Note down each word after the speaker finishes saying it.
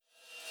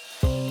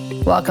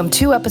Welcome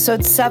to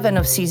episode 7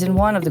 of season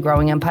 1 of the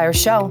Growing Empire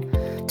Show.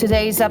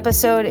 Today's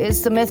episode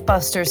is the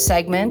Mythbusters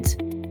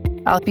segment.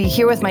 I'll be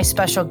here with my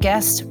special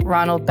guest,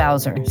 Ronald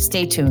Bowser.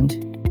 Stay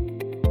tuned.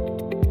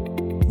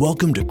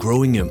 Welcome to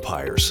Growing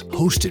Empires,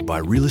 hosted by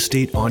real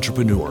estate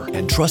entrepreneur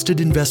and trusted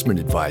investment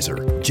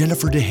advisor,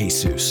 Jennifer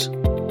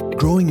DeJesus.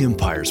 Growing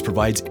Empires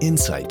provides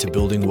insight to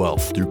building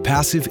wealth through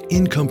passive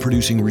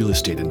income-producing real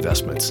estate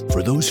investments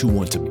for those who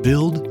want to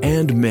build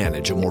and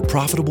manage a more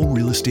profitable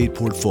real estate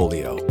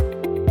portfolio.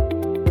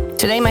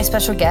 Today, my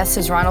special guest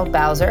is Ronald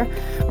Bowser.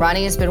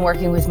 Ronnie has been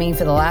working with me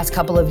for the last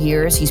couple of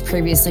years. He's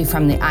previously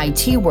from the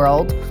IT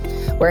world,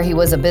 where he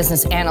was a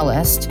business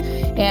analyst.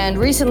 And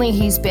recently,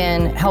 he's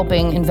been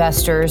helping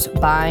investors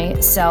buy,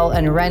 sell,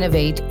 and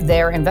renovate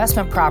their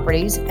investment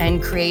properties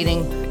and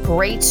creating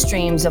great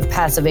streams of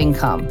passive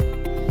income.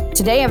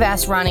 Today, I've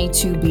asked Ronnie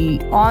to be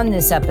on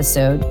this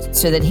episode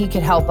so that he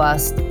could help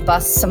us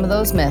bust some of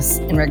those myths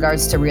in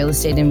regards to real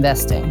estate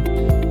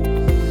investing.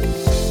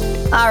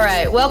 All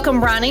right,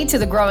 welcome, Ronnie, to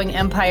the Growing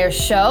Empire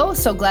Show.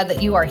 So glad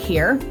that you are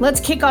here. Let's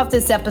kick off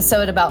this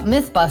episode about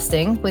myth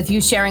busting with you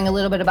sharing a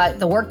little bit about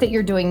the work that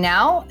you're doing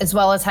now, as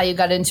well as how you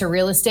got into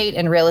real estate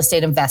and real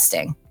estate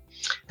investing.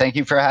 Thank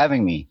you for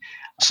having me.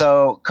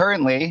 So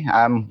currently,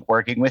 I'm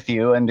working with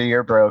you under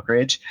your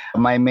brokerage.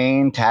 My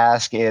main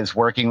task is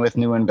working with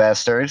new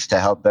investors to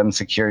help them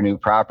secure new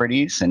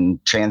properties and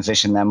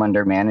transition them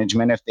under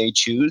management if they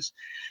choose,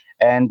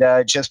 and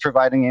just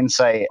providing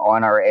insight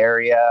on our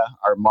area,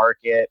 our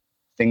market,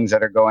 things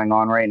that are going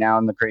on right now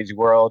in the crazy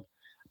world.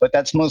 But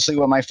that's mostly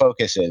what my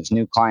focus is,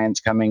 new clients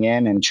coming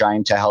in and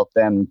trying to help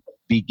them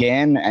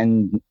begin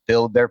and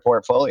build their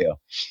portfolio.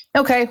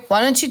 Okay,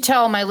 why don't you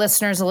tell my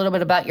listeners a little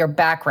bit about your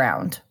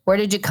background? Where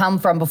did you come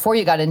from before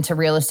you got into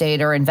real estate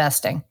or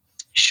investing?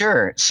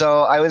 Sure.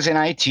 So I was in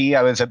IT.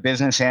 I was a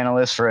business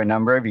analyst for a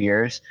number of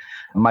years.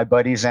 My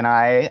buddies and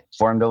I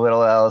formed a little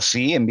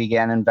LLC and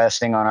began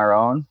investing on our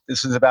own.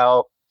 This was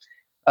about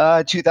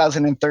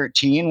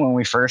 2013 when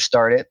we first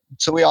started.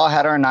 So we all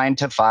had our 9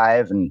 to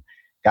 5 and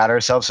got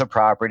ourselves a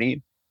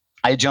property.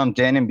 I jumped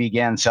in and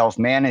began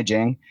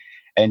self-managing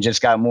and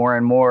just got more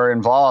and more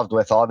involved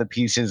with all the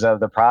pieces of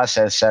the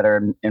process that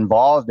are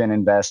involved in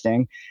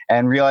investing,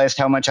 and realized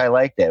how much I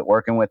liked it.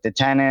 Working with the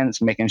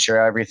tenants, making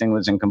sure everything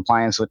was in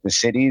compliance with the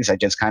cities. I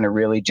just kind of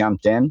really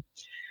jumped in,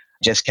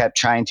 just kept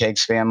trying to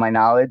expand my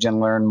knowledge and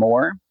learn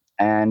more.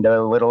 And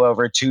a little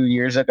over 2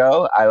 years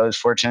ago, I was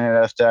fortunate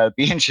enough to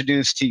be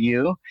introduced to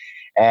you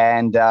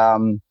and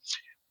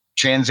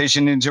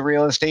transitioned into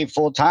real estate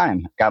full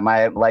time. Got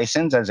my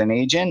license as an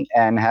agent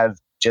and have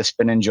just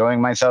been enjoying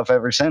myself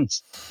ever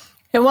since.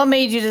 And what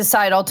made you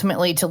decide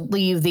ultimately to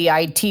leave the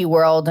IT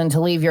world and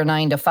to leave your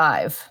 9 to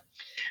 5?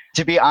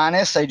 To be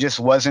honest, I just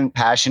wasn't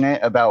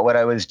passionate about what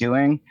I was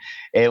doing.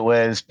 It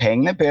was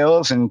paying the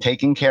bills and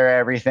taking care of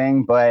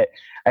everything, but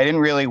I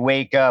didn't really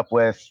wake up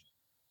with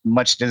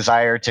much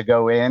desire to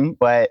go in.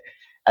 But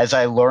as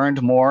I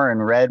learned more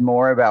and read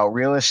more about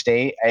real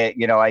estate,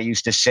 I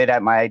used to sit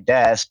at my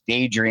desk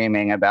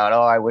daydreaming about,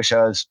 I wish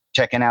I was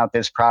checking out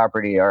this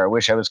property, or I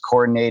wish I was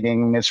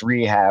coordinating this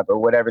rehab, or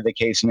whatever the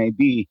case may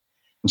be.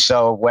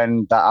 So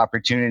when the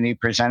opportunity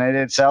presented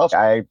itself,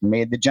 I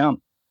made the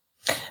jump.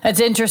 That's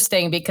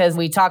interesting because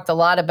we talked a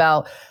lot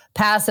about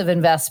passive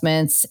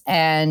investments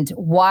and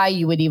why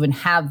you would even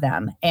have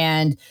them.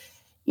 And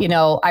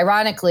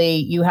ironically,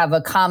 you have a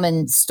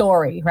common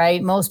story,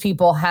 right? Most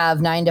people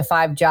have 9 to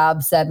 5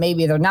 jobs that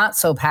maybe they're not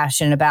so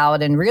passionate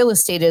about. And real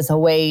estate is a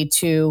way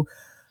to,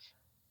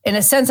 in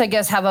a sense, I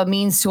guess, have a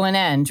means to an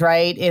end,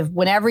 right? If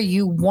whenever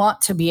you want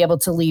to be able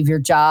to leave your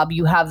job,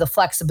 you have the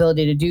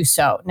flexibility to do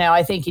so. Now,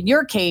 I think in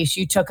your case,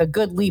 you took a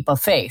good leap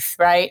of faith,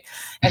 right?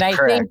 And I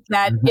think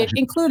that it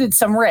included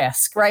some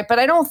risk, right? But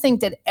I don't think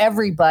that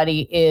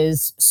everybody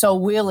is so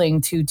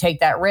willing to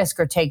take that risk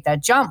or take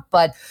that jump.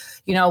 But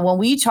when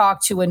we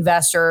talk to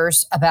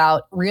investors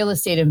about real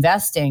estate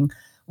investing,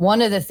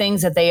 one of the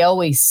things that they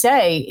always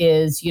say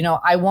is,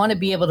 I want to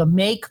be able to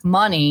make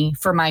money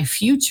for my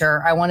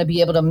future. I want to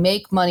be able to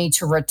make money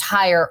to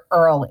retire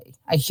early.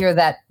 I hear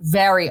that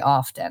very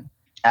often.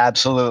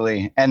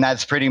 Absolutely. And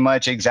that's pretty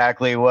much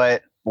exactly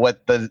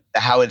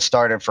how it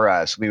started for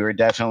us. We were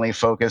definitely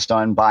focused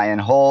on buy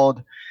and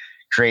hold,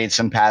 create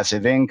some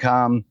passive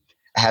income,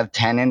 have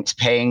tenants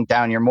paying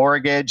down your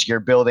mortgage, you're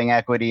building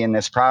equity in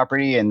this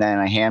property, and then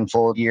a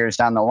handful of years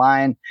down the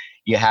line,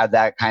 you have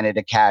that kind of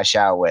to cash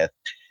out with.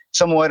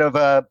 Somewhat of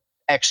a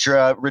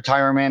extra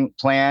retirement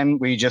plan.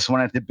 We just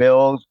wanted to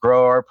build,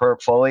 grow our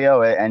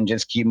portfolio, and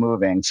just keep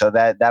moving. So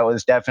that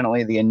was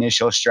definitely the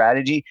initial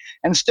strategy,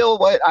 and still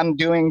what I'm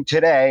doing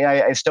today.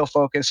 I still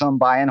focus on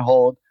buy and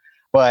hold.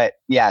 But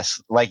yes,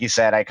 like you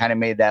said, I kind of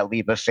made that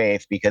leap of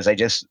faith because I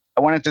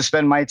wanted to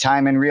spend my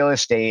time in real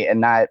estate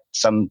and not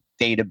some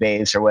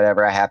database or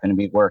whatever I happen to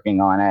be working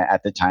on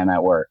at the time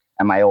at work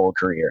and my old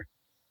career.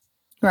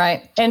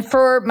 Right. And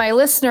for my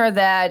listener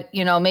that,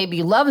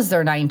 maybe loves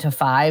their 9 to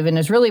 5 and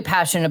is really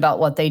passionate about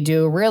what they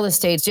do, real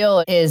estate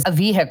still is a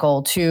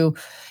vehicle to,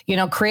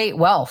 create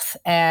wealth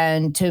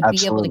and to Absolutely.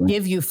 be able to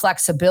give you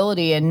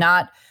flexibility and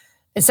not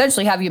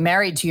essentially have you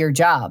married to your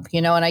job,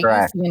 you know, and I used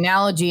Correct. the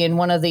analogy in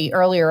one of the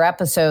earlier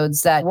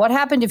episodes that what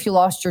happened if you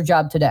lost your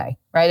job today,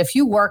 right? If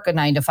you work a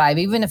 9 to 5,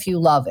 even if you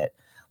love it,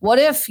 what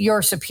if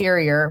your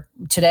superior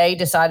today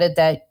decided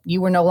that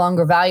you were no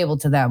longer valuable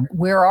to them?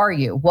 Where are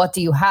you? What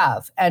do you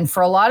have? And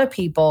for a lot of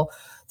people,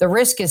 the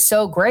risk is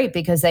so great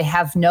because they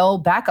have no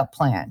backup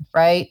plan,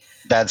 right?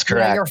 That's You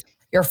know, correct.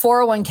 your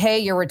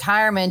 401k, your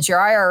retirements,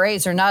 your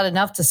IRAs are not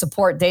enough to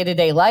support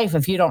day-to-day life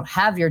if you don't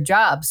have your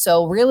job.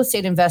 So real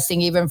estate investing,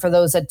 even for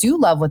those that do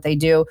love what they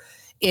do,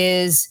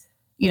 is,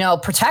 you know,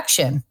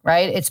 protection,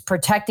 right? It's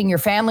protecting your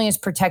family, it's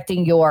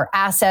protecting your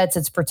assets,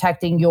 it's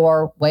protecting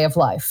your way of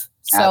life.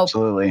 So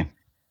Absolutely.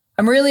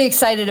 I'm really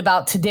excited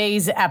about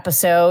today's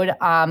episode.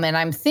 And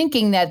I'm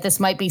thinking that this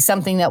might be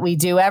something that we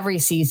do every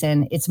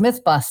season. It's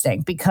myth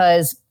busting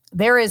because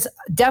there is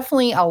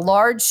definitely a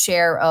large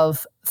share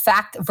of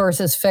fact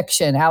versus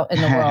fiction out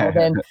in the world.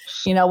 And,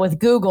 you know, with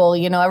Google,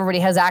 you know, everybody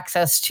has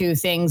access to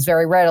things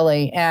very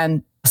readily.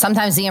 And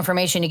sometimes the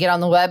information you get on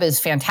the web is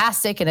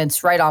fantastic and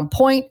it's right on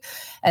point.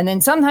 And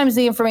then sometimes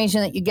the information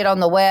that you get on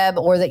the web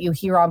or that you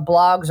hear on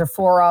blogs or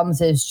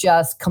forums is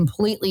just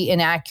completely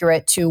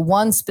inaccurate to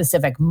one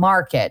specific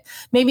market.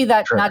 Maybe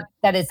that Sure. not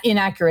that it's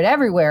inaccurate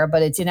everywhere,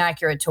 but it's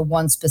inaccurate to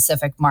one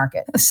specific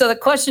market. So the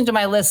question to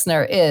my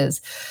listener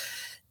is,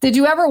 did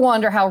you ever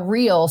wonder how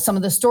real some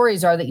of the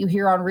stories are that you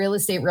hear on real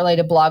estate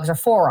related blogs or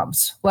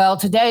forums? Well,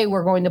 today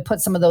we're going to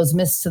put some of those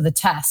myths to the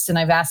test. And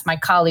I've asked my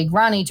colleague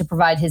Ronnie to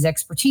provide his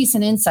expertise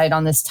and insight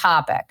on this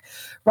topic.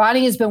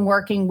 Ronnie has been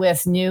working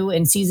with new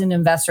and seasoned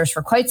investors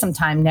for quite some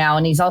time now.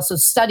 And he's also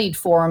studied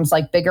forums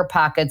like Bigger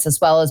Pockets, as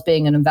well as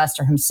being an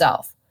investor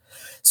himself.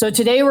 So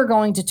today we're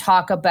going to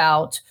talk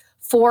about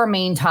 4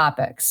 main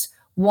topics.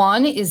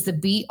 One is the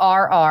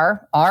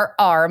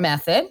BRRRR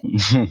method.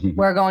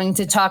 We're going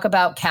to talk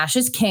about cash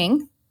is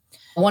king.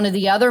 One of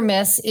the other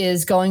myths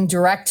is going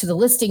direct to the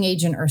listing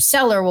agent or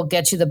seller will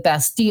get you the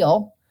best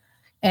deal.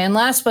 And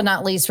last but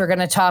not least, we're going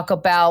to talk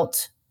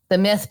about the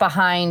myth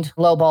behind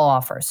lowball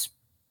offers.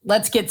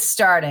 Let's get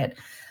started.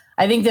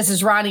 I think this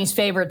is Ronnie's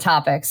favorite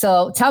topic.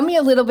 So tell me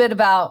a little bit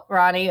about,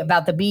 Ronnie,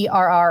 about the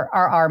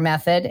BRRRR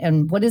method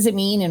and what does it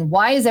mean and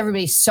why is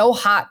everybody so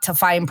hot to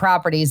find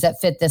properties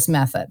that fit this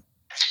method?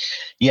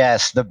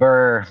 Yes, the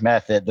BRRRR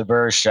method, the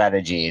BRRRR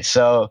strategy.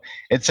 So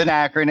it's an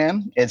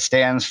acronym. It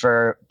stands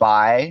for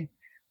buy,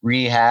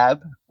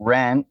 rehab,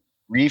 rent,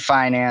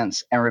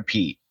 refinance, and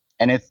repeat.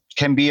 And it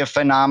can be a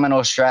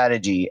phenomenal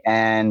strategy.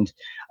 And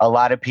a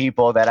lot of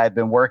people that I've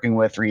been working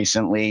with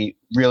recently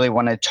really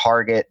want to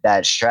target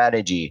that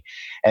strategy.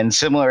 And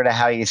similar to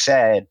how you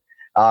said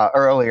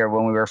earlier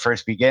when we were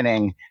first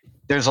beginning,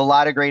 there's a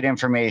lot of great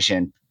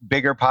information.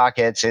 Bigger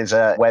Pockets is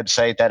a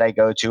website that I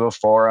go to, a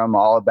forum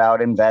all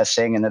about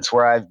investing, and that's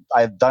where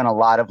I've done a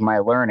lot of my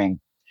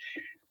learning.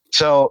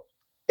 So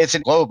it's a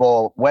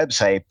global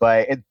website,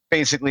 but it's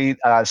basically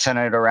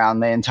centered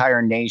around the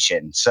entire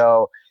nation.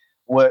 So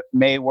what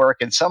may work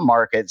in some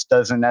markets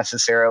doesn't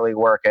necessarily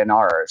work in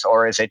ours,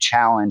 or is a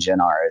challenge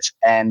in ours.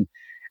 And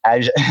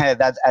as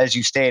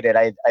you stated,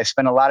 I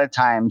spend a lot of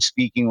time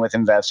speaking with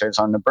investors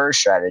on the BRRRR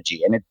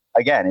strategy, and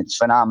it's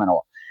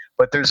phenomenal.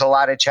 But there's a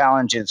lot of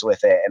challenges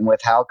with it, and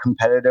with how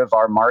competitive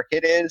our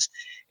market is,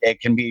 it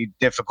can be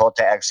difficult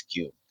to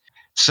execute.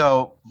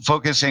 So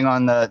focusing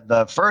on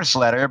the first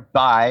letter,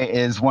 buy,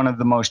 is one of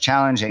the most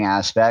challenging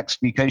aspects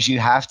because you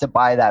have to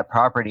buy that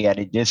property at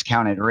a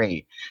discounted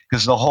rate,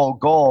 because the whole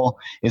goal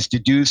is to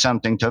do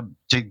something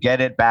to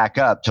get it back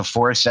up, to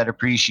force that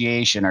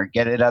appreciation or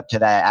get it up to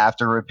that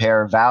after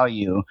repair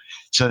value,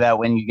 so that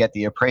when you get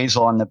the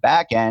appraisal on the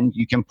back end,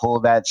 you can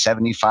pull that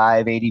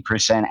 75,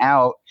 80%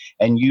 out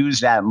and use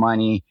that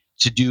money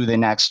to do the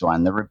next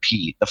one, the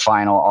repeat, the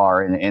final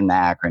R in the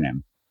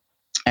acronym.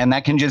 And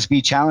that can just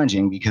be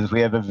challenging because we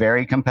have a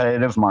very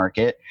competitive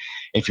market.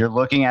 If you're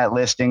looking at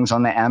listings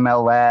on the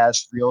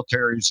MLS,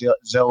 Realtor,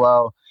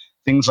 Zillow,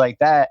 things like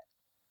that,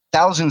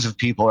 thousands of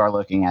people are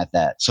looking at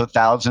that. So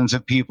thousands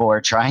of people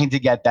are trying to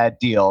get that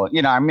deal.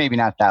 You know, maybe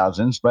not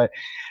thousands, but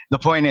the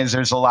point is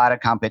there's a lot of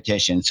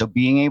competition. So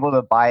being able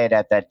to buy it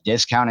at that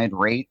discounted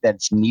rate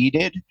that's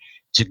needed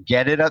to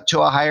get it up to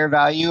a higher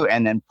value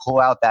and then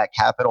pull out that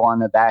capital on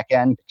the back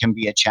end can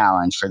be a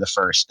challenge for the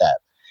first step.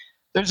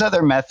 There's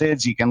other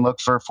methods. You can look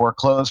for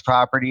foreclosed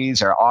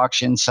properties or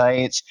auction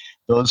sites.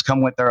 Those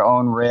come with their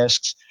own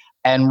risks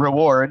and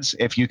rewards.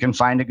 If you can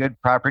find a good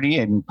property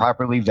and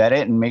properly vet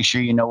it and make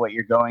sure you know what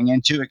you're going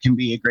into, it can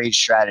be a great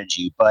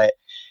strategy. But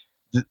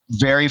the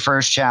very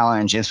first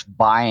challenge is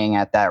buying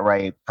at that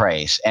right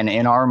price. And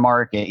in our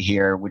market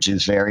here, which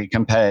is very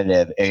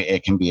competitive,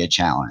 it can be a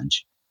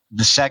challenge.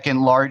 The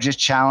second largest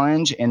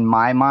challenge in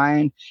my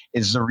mind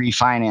is the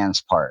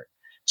refinance part.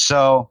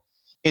 So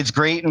it's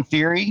great in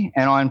theory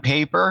and on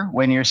paper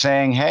when you're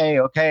saying, hey,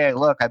 okay,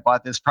 look, I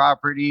bought this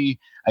property,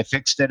 I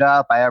fixed it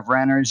up, I have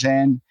renters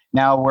in,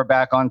 now we're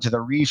back onto the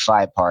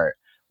refi part.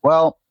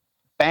 Well,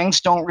 banks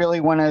don't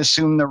really want to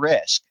assume the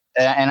risk.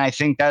 And I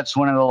think that's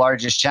one of the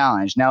largest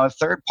challenge. Now, a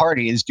third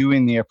party is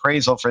doing the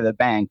appraisal for the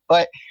bank,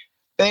 but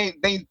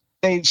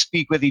they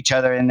speak with each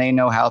other and they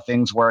know how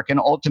things work. And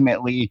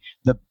ultimately,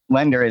 the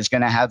lender is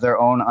going to have their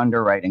own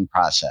underwriting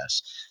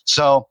process.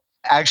 So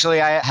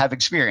actually, I have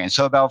experience.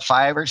 So about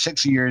 5 or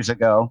 6 years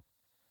ago,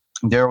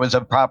 there was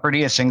a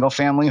property, a single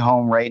family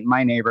home right in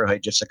my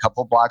neighborhood, just a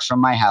couple blocks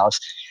from my house.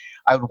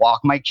 I would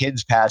walk my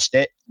kids past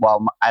it.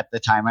 Well, at the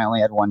time I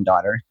only had one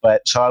daughter,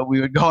 but so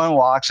we would go on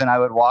walks and I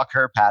would walk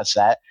her past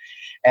that.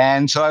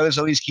 And so I was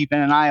always keeping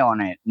an eye on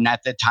it. And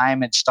at the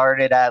time it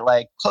started at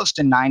like close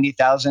to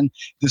 90,000.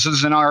 This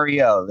was an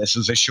REO. This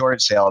was a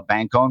short sale, a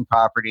bank owned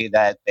property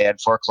that they had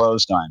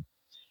foreclosed on.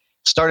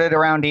 Started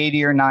around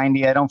 80 or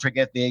 90. I don't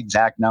forget the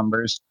exact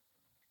numbers.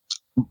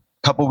 A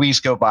couple weeks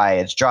go by,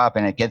 it's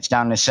dropping. It gets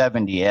down to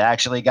 70. It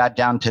actually got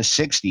down to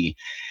 60.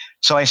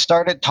 So I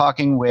started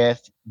talking with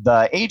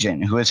the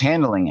agent who was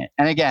handling it.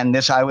 And again,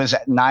 I was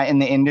not in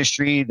the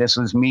industry. This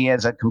was me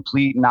as a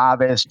complete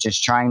novice,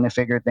 just trying to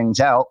figure things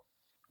out.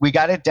 We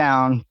got it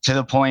down to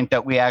the point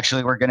that we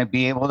actually were going to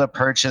be able to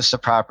purchase the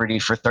property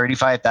for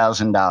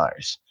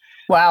 $35,000.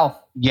 Wow.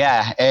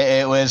 Yeah,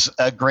 it was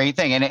a great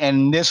thing.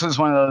 And this was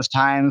one of those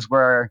times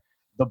where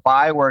the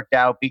buy worked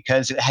out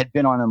because it had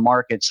been on the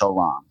market so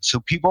long. So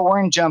people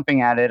weren't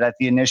jumping at it at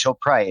the initial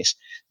price.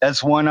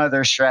 That's one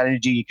other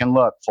strategy you can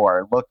look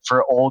for. Look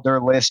for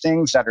older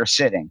listings that are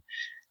sitting.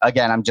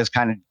 Again, I'm just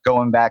kind of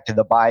going back to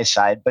the buy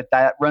side, but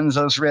that runs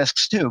those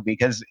risks too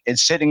because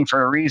it's sitting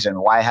for a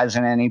reason. Why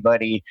hasn't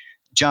anybody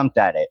jumped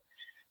at it?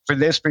 For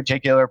this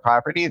particular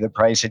property, the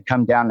price had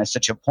come down to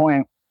such a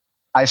point,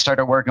 I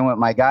started working with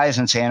my guys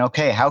and saying,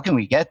 okay, how can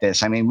we get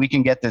this? I mean, we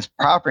can get this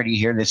property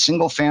here, this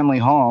single family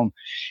home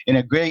in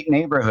a great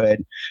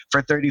neighborhood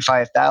for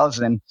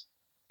 $35,000.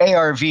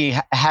 ARV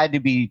had to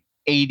be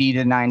 80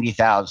 to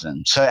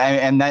 90,000. So,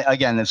 and that,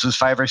 again, this was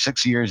 5 or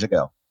 6 years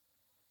ago.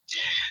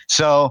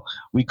 So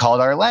we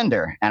called our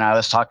lender and I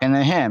was talking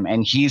to him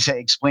and he's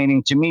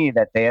explaining to me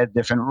that they had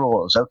different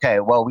rules. Okay,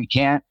 well, we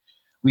can't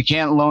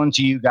loan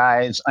to you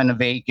guys on a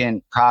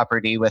vacant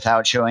property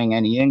without showing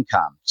any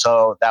income.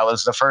 So that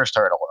was the first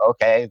hurdle.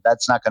 Okay,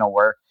 that's not going to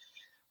work.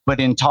 But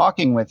in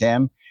talking with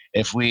him,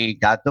 if we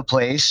got the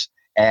place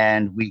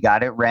and we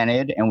got it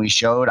rented and we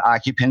showed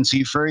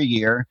occupancy for a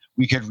year,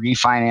 we could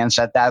refinance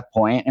at that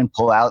point and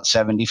pull out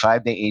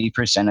 75 to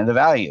 80% of the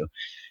value.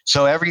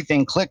 So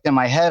everything clicked in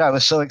my head. I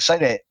was so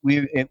excited.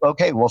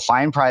 Okay, we'll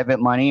find private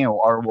money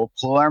or we'll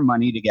pull our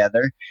money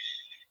together,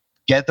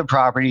 get the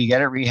property, get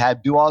it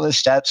rehab, do all the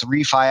steps,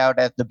 refi out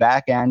at the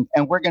back end,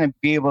 and we're going to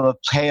be able to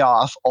pay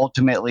off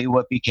ultimately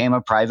what became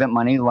a private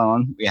money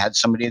loan. We had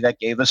somebody that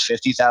gave us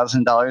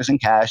 $50,000 in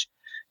cash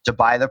to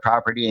buy the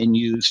property and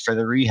use for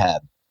the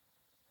rehab.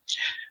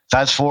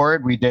 Fast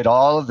forward, we did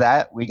all of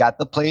that. We got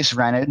the place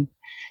rented.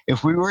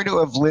 If we were to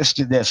have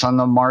listed this on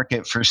the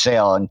market for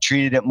sale and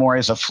treated it more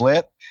as a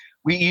flip,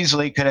 we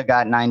easily could have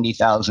got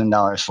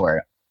 $90,000 for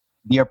it.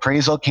 The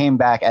appraisal came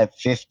back at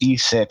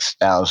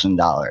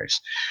 $56,000.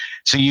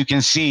 So you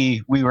can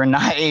see we were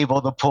not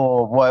able to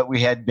pull what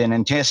we had been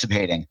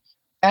anticipating.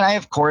 And I,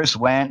 of course,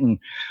 went and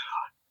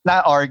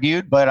not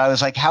argued, but I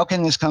was like, how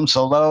can this come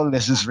so low?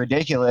 This is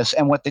ridiculous.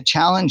 And what the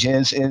challenge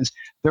is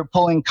they're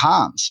pulling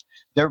comps.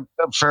 They're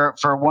for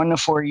 1 to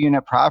 4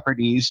 unit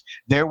properties,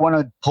 they want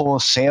to pull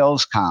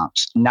sales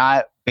comps,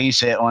 not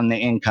base it on the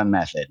income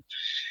method.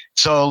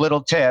 So a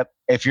little tip,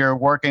 if you're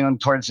working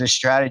towards this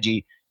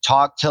strategy,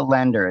 talk to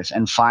lenders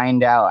and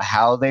find out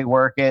how they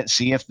work it.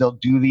 See if they'll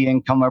do the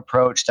income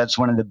approach. That's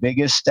one of the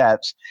biggest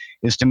steps,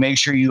 is to make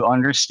sure you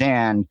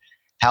understand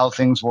how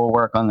things will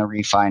work on the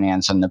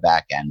refinance on the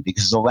back end,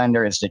 because the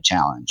lender is the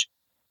challenge.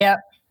 Yep.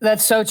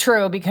 That's so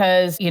true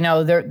because,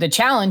 the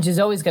challenge is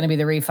always going to be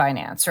the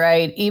refinance,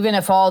 right? Even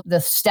if all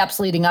the steps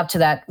leading up to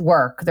that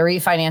work, the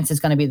refinance is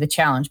going to be the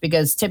challenge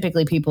because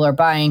typically people are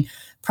buying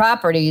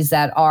properties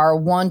that are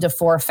 1 to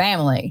 4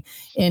 family.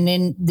 And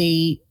in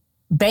the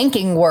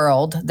banking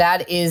world,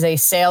 that is a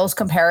sales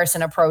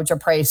comparison approach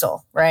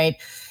appraisal, right?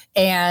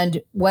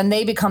 And when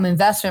they become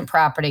investment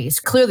properties,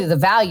 clearly the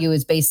value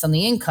is based on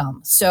the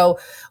income. So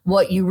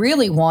what you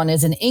really want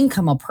is an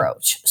income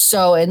approach.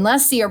 So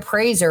unless the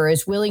appraiser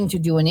is willing to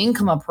do an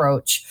income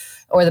approach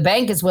or the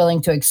bank is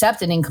willing to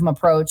accept an income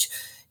approach,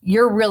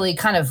 you're really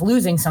kind of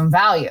losing some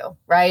value,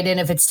 right?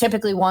 And if it's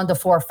typically 1 to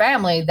 4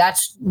 family,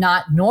 that's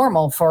not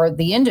normal for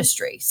the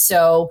industry.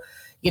 So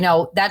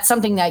that's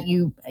something that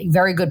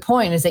very good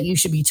point is that you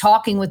should be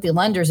talking with the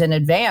lenders in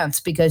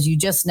advance because you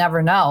just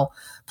never know.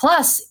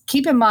 Plus,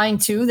 keep in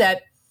mind too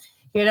that,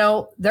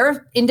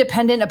 they're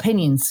independent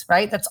opinions,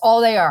 right? That's all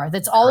they are.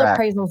 That's all Correct.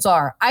 Appraisals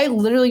are. I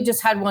literally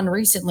just had one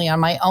recently on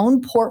my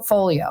own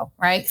portfolio,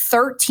 right?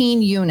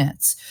 13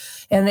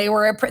 units. And they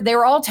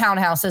were all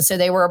townhouses, so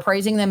they were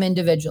appraising them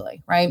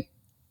individually, right?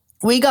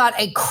 We got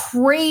a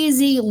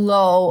crazy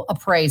low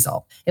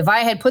appraisal. If I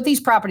had put these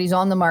properties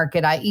on the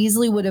market, I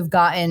easily would have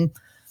gotten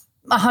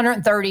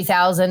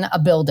 $130,000 a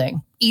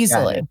building,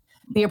 easily.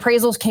 The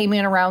appraisals came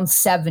in around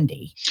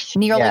 70,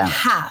 nearly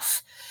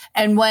half.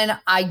 And when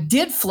I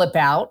did flip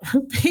out,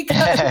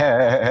 because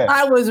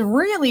I was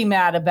really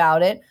mad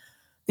about it,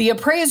 the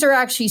appraiser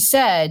actually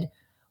said,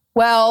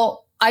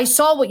 well, I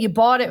saw what you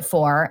bought it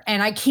for,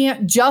 and I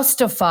can't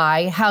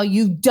justify how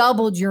you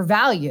doubled your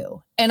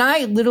value. And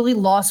I literally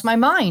lost my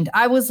mind.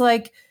 I was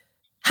like,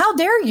 how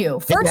dare you?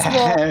 First of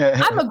all,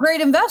 I'm a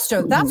great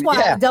investor. That's why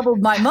I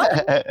doubled my money.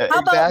 How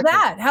about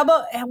that? How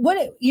about what,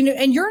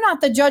 and you're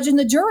not the judge and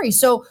the jury.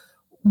 So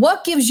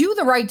what gives you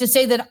the right to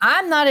say that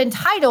I'm not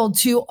entitled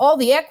to all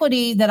the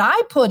equity that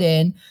I put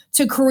in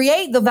to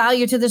create the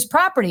value to this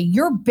property?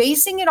 You're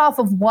basing it off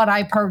of what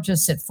I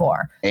purchased it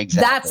for.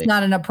 Exactly. That's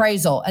not an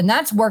appraisal. And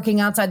that's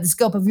working outside the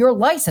scope of your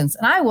license.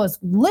 And I was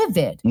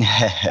livid.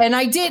 And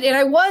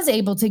I was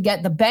able to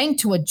get the bank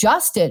to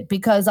adjust it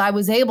because I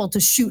was able to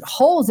shoot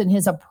holes in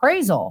his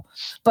appraisal.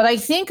 But I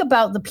think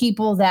about the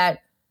people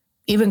that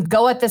even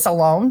go at this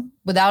alone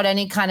without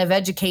any kind of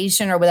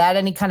education or without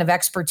any kind of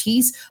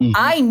expertise. Mm-hmm.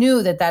 I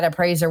knew that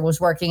appraiser was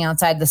working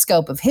outside the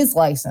scope of his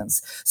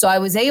license. So I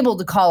was able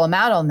to call him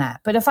out on that.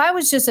 But if I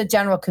was just a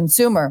general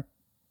consumer,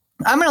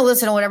 I'm going to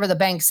listen to whatever the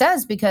bank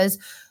says because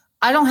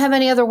I don't have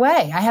any other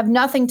way. I have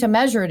nothing to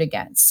measure it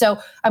against. So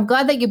I'm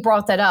glad that you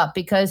brought that up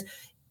because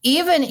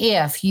even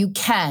if you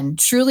can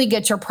truly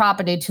get your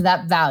property to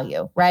that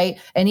value, right?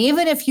 And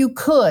even if you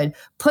could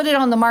put it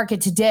on the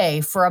market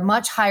today for a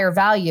much higher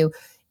value,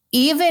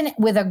 even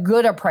with a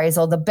good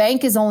appraisal, the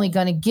bank is only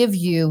going to give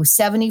you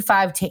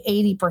 75 to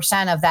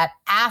 80% of that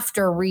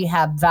after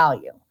rehab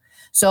value.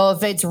 So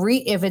if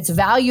it's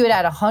valued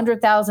at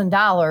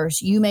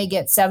 $100,000, you may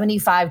get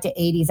 $75,000 to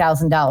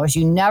 $80,000.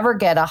 You never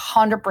get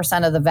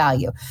 100% of the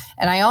value.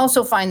 And I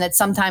also find that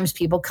sometimes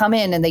people come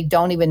in and they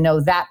don't even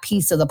know that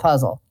piece of the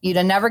puzzle. You'd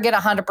never get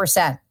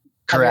 100%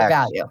 of your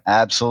value.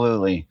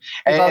 Absolutely.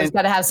 You've always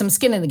got to have some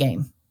skin in the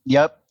game.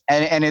 Yep.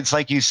 And it's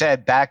like you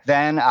said, back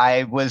then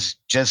I was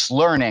just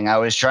learning. I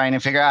was trying to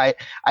figure out,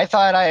 I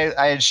thought I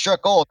had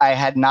struck gold. I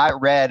had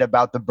not read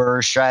about the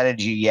BRRRR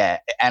strategy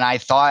yet. And I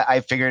thought I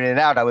figured it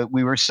out.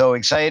 We were so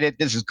excited.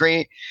 This is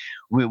great.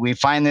 We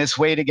find this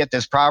way to get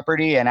this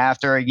property. And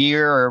after a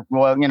year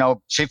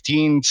or,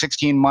 15,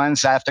 16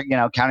 months after,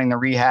 counting the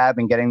rehab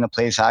and getting the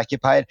place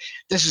occupied,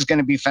 this is going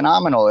to be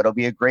phenomenal. It'll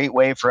be a great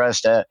way for us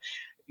to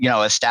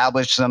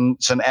establish some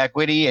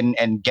equity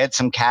and get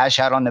some cash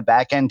out on the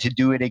back end to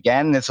do it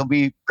again. This will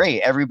be great.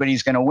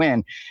 Everybody's going to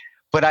win.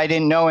 But I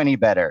didn't know any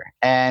better.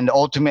 And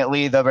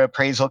ultimately the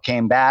appraisal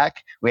came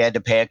back. We had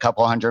to pay a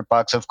couple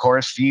 $100, of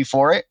course, fee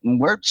for it. And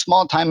we're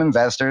small time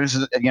investors,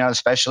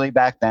 especially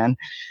back then.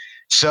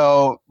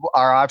 So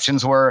our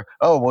options were,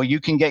 you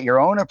can get your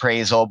own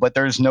appraisal, but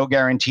there's no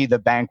guarantee the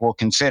bank will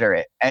consider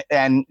it.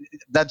 And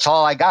that's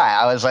all I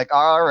got. I was like,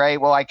 all right,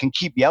 well, I can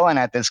keep yelling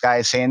at this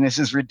guy saying this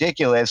is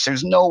ridiculous.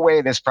 There's no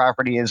way this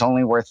property is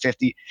only worth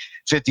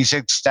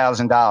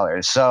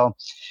 $56,000. So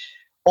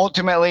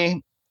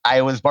ultimately,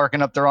 I was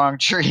barking up the wrong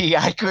tree.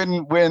 I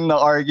couldn't win the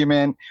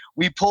argument.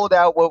 We pulled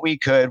out what we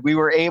could. We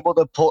were able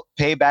to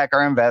pay back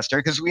our investor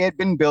because we had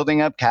been building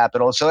up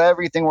capital. So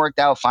everything worked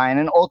out fine.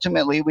 And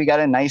ultimately, we got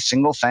a nice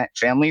single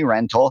family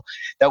rental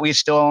that we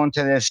still own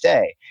to this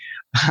day.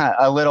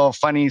 A little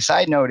funny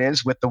side note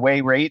is with the way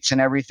rates and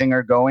everything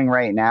are going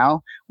right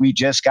now, we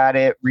just got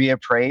it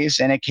reappraised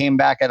and it came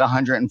back at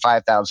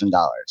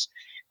 $105,000.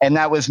 And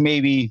that was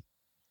maybe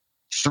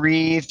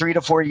three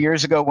to 4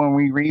 years ago when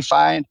we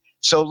refied.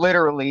 So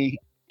literally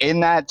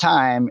in that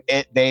time,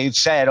 they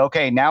said,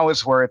 okay, now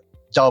it's worth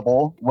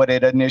double what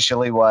it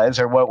initially was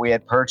or what we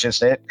had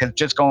purchased it. Because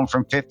just going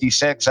from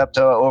 56 up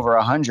to over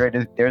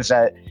 100,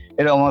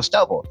 it almost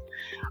doubled.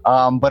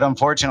 But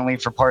unfortunately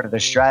for part of the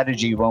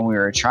strategy when we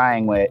were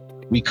trying it,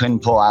 we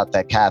couldn't pull out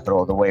that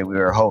capital the way we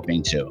were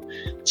hoping to.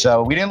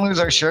 So we didn't lose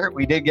our shirt.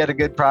 We did get a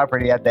good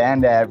property at the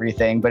end of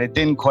everything, but it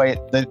didn't quite,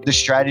 the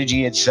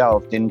strategy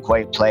itself didn't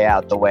quite play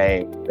out the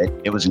way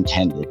it was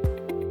intended.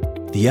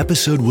 The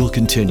episode will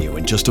continue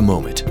in just a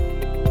moment.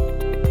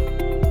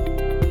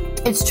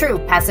 It's true,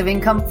 passive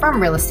income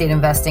from real estate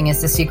investing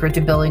is the secret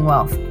to building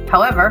wealth.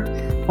 However,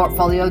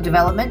 portfolio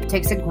development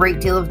takes a great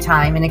deal of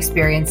time and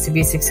experience to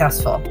be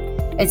successful.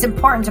 It's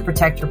important to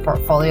protect your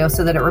portfolio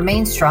so that it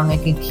remains strong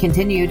and can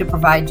continue to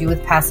provide you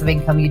with passive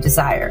income you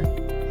desire.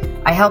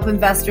 I help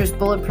investors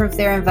bulletproof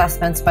their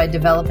investments by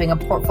developing a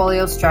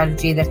portfolio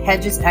strategy that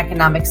hedges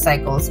economic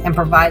cycles and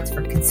provides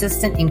for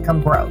consistent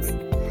income growth.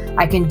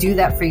 I can do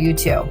that for you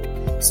too.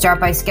 Start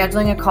by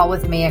scheduling a call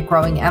with me at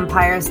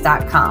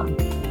growingempires.com.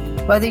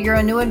 Whether you're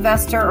a new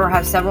investor or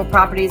have several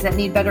properties that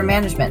need better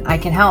management, I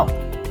can help.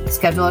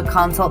 Schedule a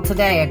consult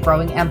today at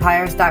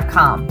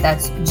growingempires.com.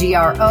 That's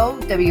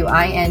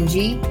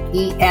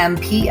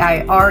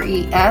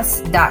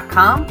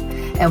growingempires.com,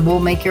 and we'll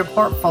make your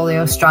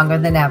portfolio stronger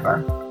than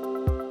ever.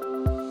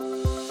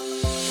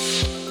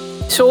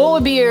 So what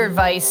would be your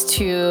advice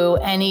to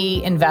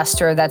any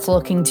investor that's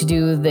looking to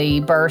do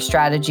the BRRRR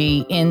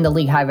strategy in the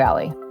Lehigh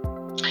Valley?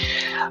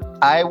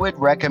 I would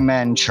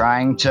recommend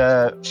trying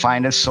to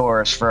find a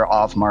source for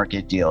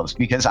off-market deals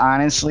because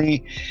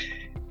honestly,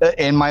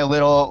 in my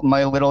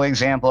little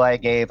example I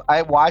gave,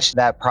 I watched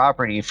that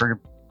property for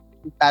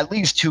at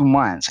least 2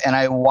 months and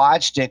I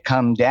watched it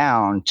come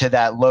down to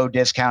that low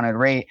discounted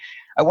rate.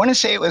 I want to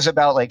say it was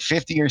about like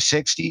 50 or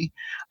 60.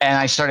 And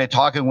I started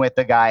talking with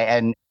the guy,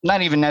 and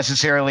not even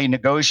necessarily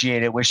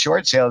negotiate it with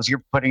short sales.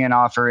 You're putting an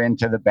offer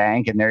into the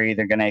bank and they're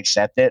either going to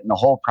accept it. And the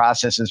whole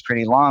process is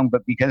pretty long.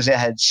 But because it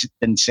had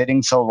been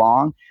sitting so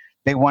long,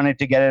 they wanted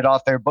to get it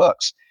off their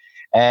books.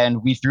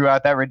 And we threw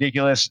out that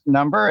ridiculous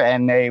number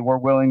and they were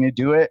willing to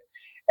do it.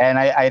 And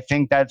I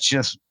think that's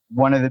just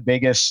one of the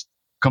biggest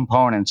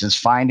components, is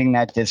finding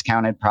that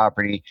discounted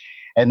property.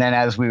 And then,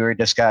 as we were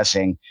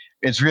discussing,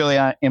 it's really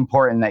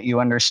important that you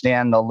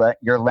understand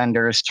your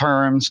lender's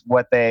terms,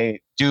 what they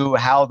do,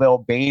 how they'll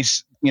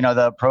base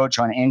the approach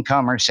on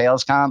income or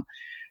sales comp,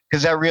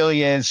 because that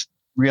really is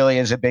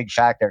a big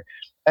factor.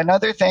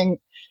 Another thing,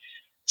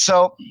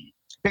 so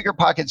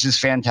BiggerPockets is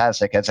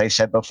fantastic. As I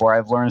said before,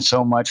 I've learned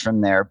so much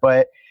from there,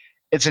 but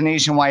it's a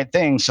nationwide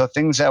thing. So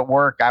things that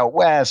work out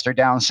west or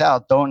down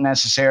south don't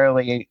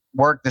necessarily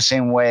work the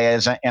same way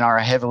as in our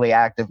heavily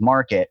active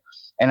market.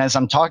 And as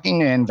I'm talking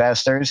to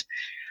investors,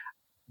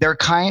 they're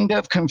kind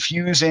of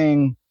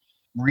confusing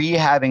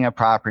rehabbing a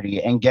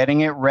property and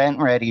getting it rent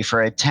ready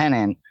for a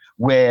tenant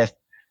with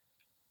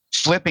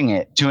flipping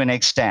it to an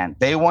extent.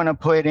 They want to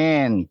put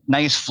in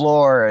nice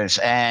floors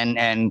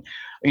and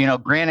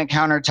granite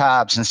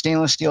countertops and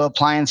stainless steel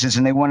appliances,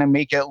 and they want to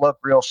make it look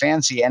real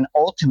fancy. And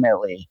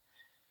ultimately,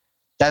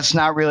 that's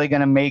not really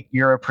going to make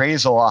your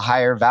appraisal a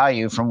higher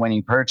value from when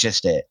you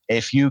purchased it.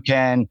 If you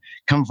can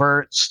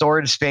convert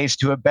storage space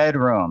to a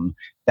bedroom,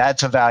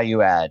 that's a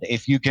value add.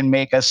 If you can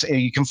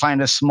you can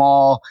find a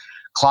small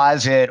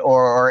closet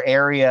or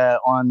area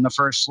on the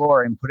first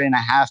floor and put in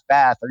a half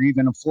bath or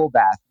even a full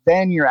bath,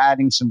 then you're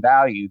adding some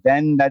value.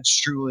 Then that's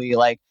truly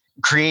like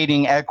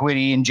creating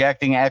equity,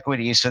 injecting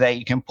equity so that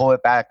you can pull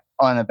it back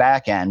on the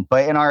back end.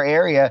 But in our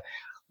area,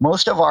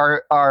 most of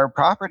our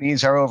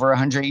properties are over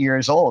 100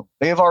 years old.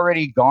 They've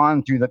already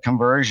gone through the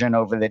conversion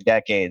over the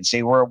decades.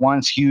 They were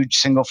once huge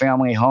single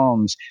family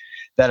homes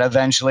that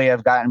eventually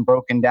have gotten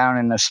broken down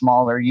into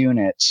smaller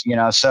units,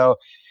 so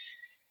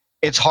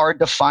it's hard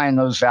to find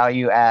those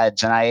value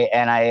adds. And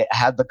I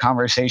had the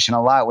conversation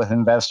a lot with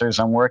investors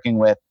I'm working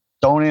with.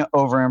 Don't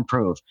over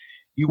improve.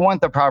 You want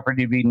the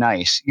property to be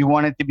nice. You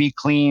want it to be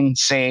clean,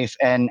 safe,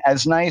 and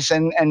as nice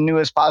and new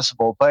as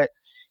possible. But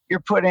you're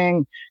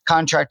putting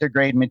contractor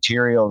grade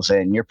materials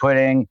in. You're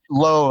putting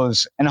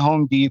Lowe's and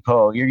Home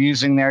Depot. You're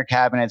using their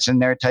cabinets and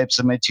their types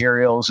of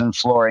materials and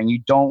flooring. You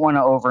don't want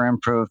to over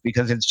improve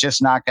because it's just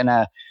not going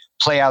to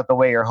play out the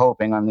way you're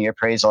hoping on the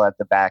appraisal at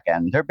the back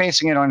end. They're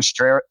basing it on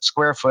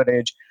square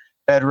footage,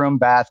 bedroom,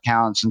 bath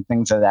counts, and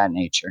things of that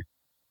nature.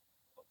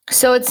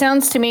 So it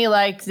sounds to me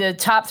like the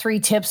top 3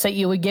 tips that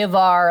you would give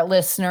our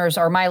listeners,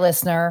 or my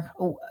listener,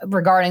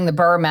 regarding the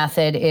BRRRR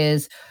method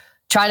is: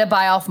 try to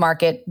buy off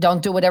market.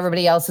 Don't do what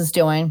everybody else is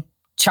doing.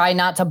 Try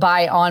not to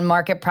buy on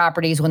market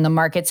properties when the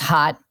market's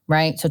hot,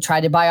 right? So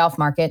try to buy off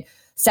market.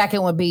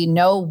 Second would be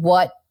know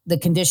what the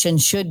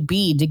conditions should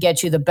be to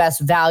get you the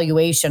best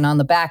valuation on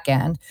the back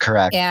end.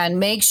 Correct. And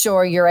make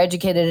sure you're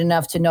educated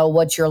enough to know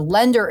what your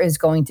lender is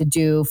going to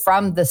do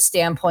from the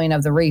standpoint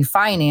of the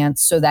refinance,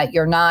 so that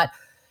you're not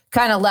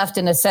kind of left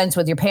in a sense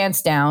with your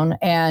pants down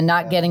and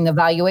not getting the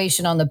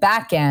valuation on the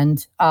back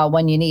end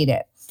when you need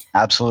it.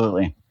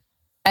 Absolutely.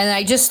 And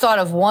I just thought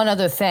of one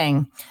other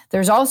thing.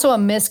 There's also a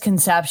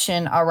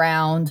misconception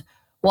around,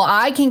 well,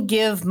 I can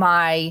give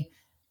my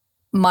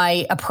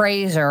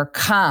appraiser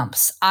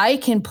comps. I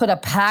can put a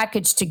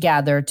package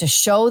together to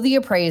show the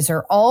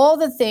appraiser all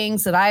the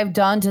things that I've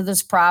done to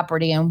this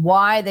property and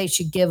why they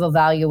should give a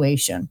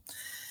valuation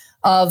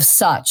of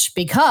such,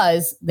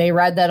 because they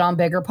read that on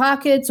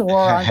BiggerPockets or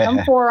on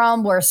some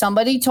forum where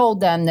somebody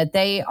told them that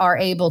they are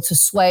able to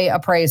sway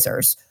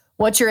appraisers.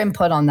 What's your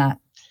input on that?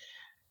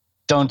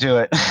 Don't do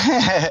it.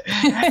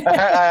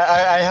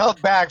 I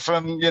held back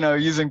from,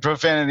 using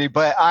profanity,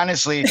 but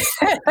honestly,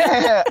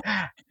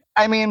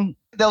 I mean,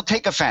 they'll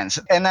take offense.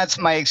 And that's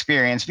my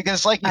experience,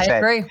 because like you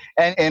said, agree.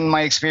 And in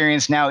my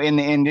experience now in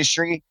the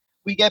industry,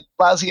 we get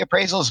lousy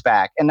appraisals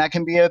back, and that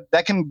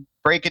can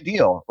break a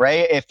deal,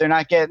 right? If they're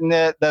not getting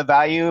the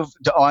value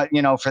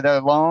for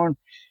their loan.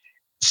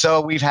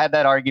 So we've had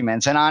that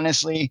arguments, and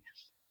honestly,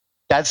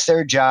 that's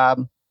their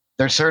job.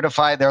 They're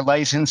certified, they're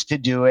licensed to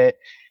do it.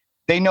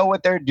 They know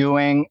what they're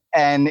doing,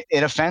 and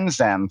it offends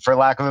them, for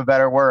lack of a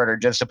better word, or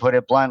just to put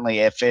it bluntly.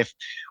 If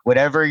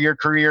whatever your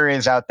career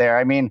is out there,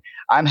 I mean,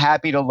 I'm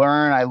happy to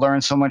learn. I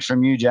learned so much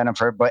from you,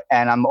 Jennifer,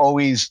 and I'm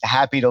always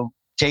happy to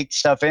take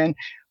stuff in.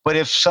 But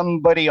if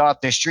somebody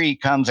off the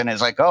street comes and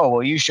is like, oh,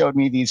 well, you showed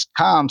me these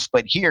comps,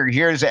 but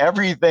here's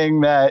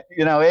everything that,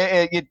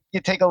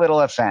 you take a little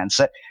offense.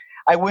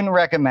 I wouldn't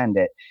recommend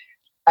it.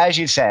 As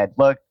you said,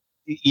 look,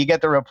 you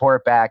get the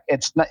report back.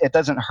 It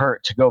doesn't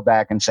hurt to go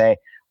back and say,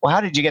 well, how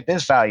did you get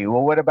this value?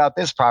 Well, what about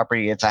this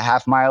property? It's a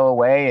half mile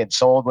away. It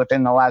sold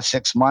within the last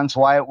 6 months.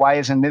 Why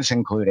isn't this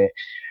included?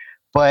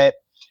 But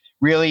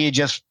really,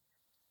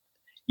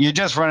 you're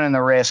just running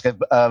the risk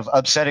of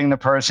upsetting the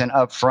person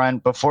up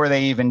front before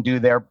they even do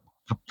their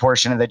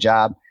portion of the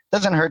job.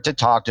 Doesn't hurt to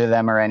talk to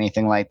them or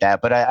anything like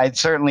that. But I'd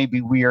certainly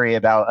be weary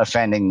about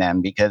offending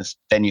them, because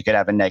then you could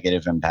have a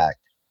negative impact.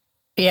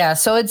 Yeah,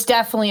 so it's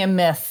definitely a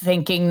myth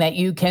thinking that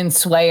you can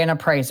sway an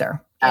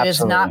appraiser. It is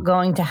not Absolutely.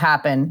 going to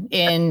happen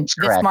in That's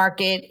this correct.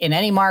 market, in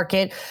any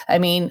market. I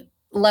mean,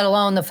 let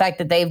alone the fact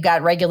that they've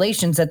got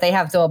regulations that they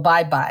have to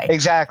abide by.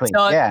 Exactly.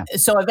 So, Yeah.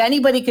 so if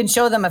anybody can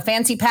show them a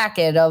fancy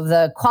packet of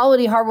the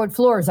quality hardwood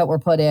floors that were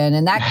put in,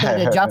 and that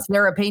could adjust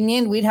their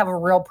opinion, we'd have a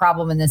real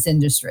problem in this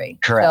industry.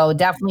 Correct. So,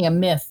 definitely a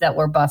myth that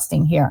we're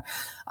busting here.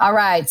 All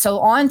right, so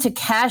on to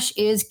cash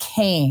is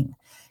king.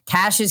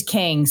 Cash is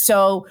king.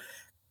 So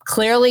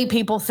clearly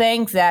people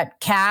think that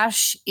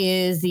cash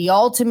is the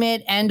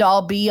ultimate end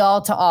all be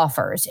all to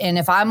offers. And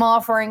if I'm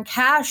offering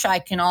cash, I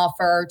can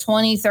offer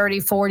 20,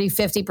 30, 40,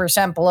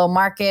 50% below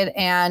market.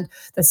 And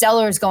the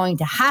seller is going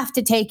to have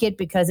to take it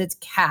because it's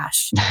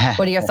cash.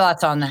 What are your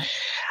thoughts on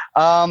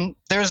that?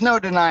 There's no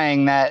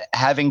denying that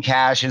having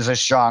cash is a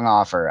strong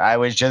offer. I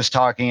was just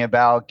talking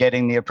about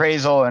getting the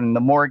appraisal and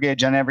the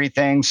mortgage and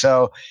everything.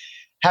 So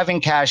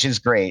having cash is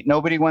great.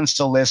 Nobody wants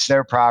to list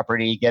their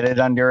property, get it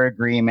under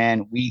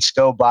agreement. Weeks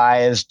go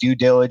by as due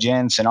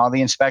diligence and all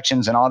the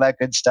inspections and all that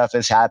good stuff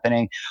is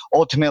happening.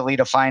 Ultimately,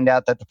 to find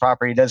out that the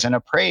property doesn't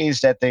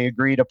appraise at the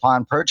agreed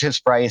upon purchase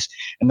price,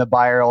 and the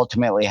buyer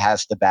ultimately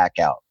has to back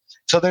out.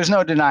 So there's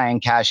no denying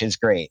cash is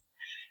great.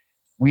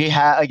 We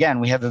have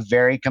a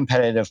very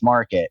competitive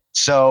market.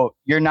 So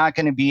you're not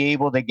going to be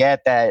able to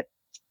get that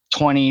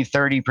 20,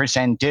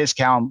 30%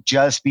 discount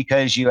just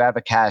because you have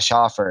a cash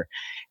offer.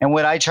 And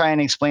what I try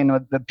and explain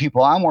to the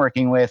people I'm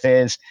working with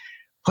is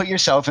put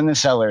yourself in the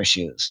seller's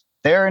shoes.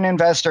 They're an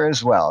investor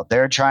as well.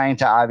 They're trying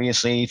to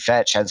obviously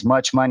fetch as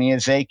much money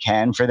as they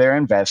can for their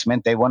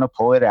investment. They want to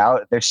pull it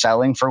out. They're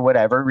selling for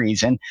whatever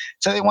reason.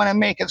 So they want to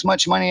make as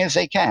much money as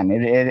they can.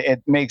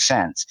 It makes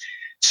sense.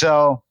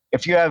 So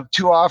if you have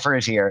two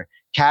offers here,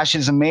 cash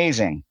is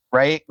amazing,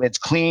 right? It's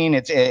clean.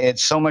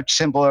 It's so much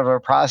simpler of a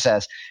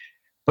process,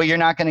 but you're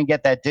not going to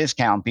get that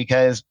discount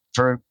because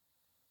for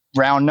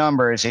round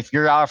numbers, if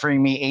you're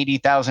offering me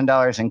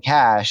 $80,000 in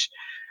cash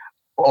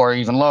or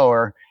even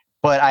lower,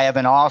 but I have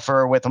an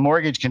offer with a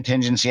mortgage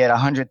contingency at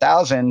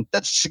 100,000,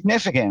 that's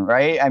significant,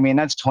 right? I mean,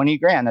 that's 20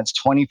 grand, that's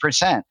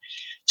 20%.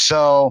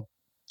 So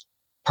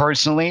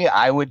personally,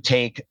 I would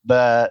take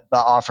the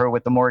offer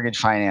with the mortgage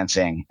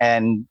financing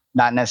and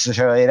not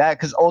necessarily that,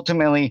 because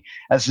ultimately,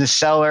 as the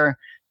seller,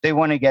 they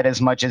want to get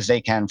as much as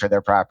they can for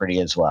their property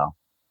as well.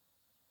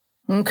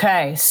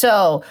 Okay,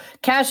 so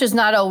cash is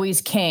not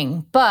always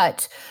king,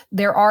 but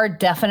there are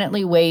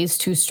definitely ways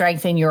to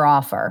strengthen your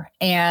offer.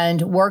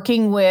 And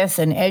working with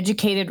an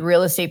educated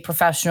real estate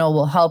professional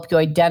will help you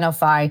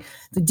identify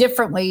the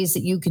different ways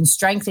that you can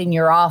strengthen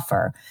your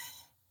offer.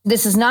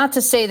 This is not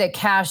to say that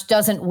cash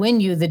doesn't win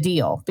you the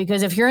deal,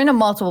 because if you're in a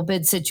multiple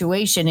bid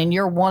situation and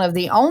you're one of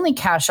the only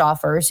cash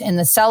offers and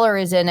the seller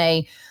is in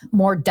a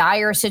more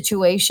dire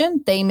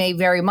situation, they may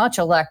very much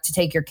elect to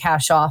take your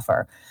cash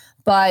offer.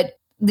 But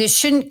this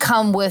shouldn't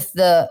come with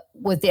the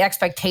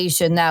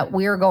expectation that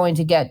we're going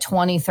to get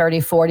 20, 30,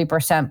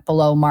 40%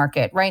 below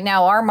market. Right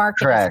now, our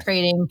market Correct. is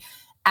trading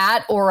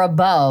at or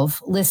above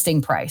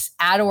listing price,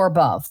 at or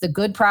above. The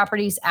good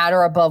properties at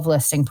or above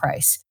listing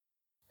price.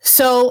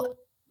 So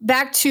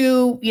back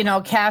to,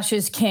 cash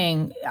is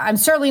king. I'm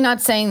certainly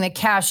not saying that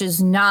cash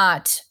is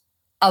not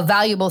a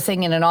valuable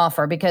thing in an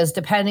offer, because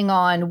depending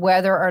on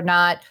whether or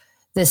not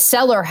the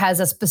seller has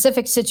a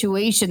specific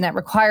situation that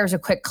requires a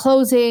quick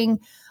closing,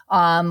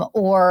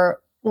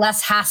 or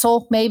less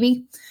hassle,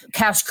 maybe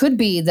cash could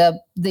be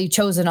the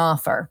chosen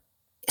offer,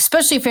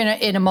 especially if you're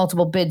in a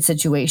multiple bid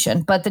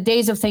situation. But the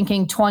days of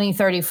thinking 20,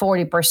 30,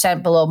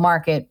 40% below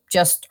market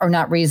just are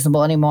not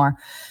reasonable anymore.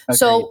 Agreed.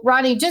 So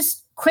Ronnie,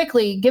 just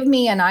quickly give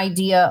me an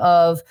idea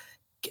of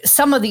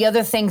some of the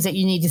other things that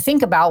you need to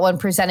think about when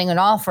presenting an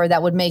offer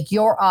that would make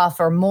your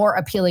offer more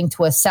appealing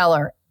to a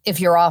seller if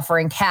you're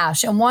offering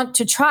cash and want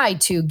to try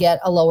to get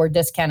a lower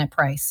discounted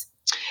price.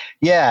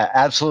 Yeah,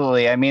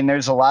 absolutely. I mean,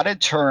 there's a lot of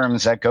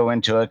terms that go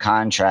into a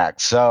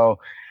contract. So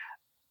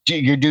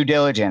your due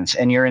diligence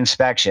and your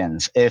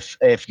inspections. If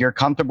you're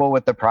comfortable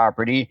with the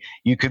property,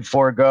 you could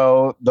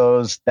forego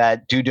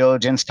that due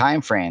diligence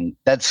time frame.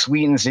 That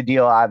sweetens the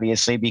deal,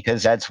 obviously,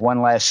 because that's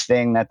one less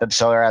thing that the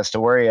seller has to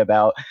worry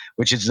about,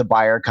 which is the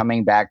buyer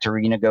coming back to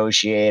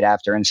renegotiate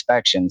after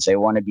inspections. They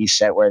want to be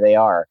set where they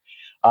are.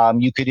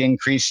 You could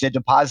increase the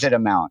deposit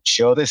amount,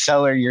 show the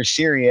seller you're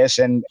serious,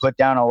 and put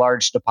down a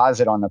large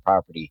deposit on the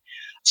property.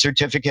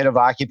 Certificate of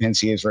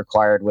occupancy is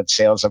required with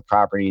sales of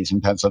properties in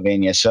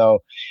Pennsylvania. So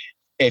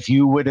if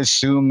you would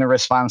assume the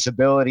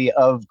responsibility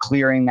of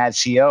clearing that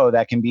CO,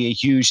 that can be a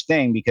huge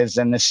thing, because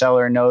then the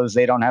seller knows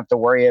they don't have to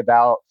worry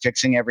about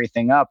fixing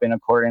everything up in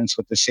accordance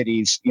with the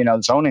city's,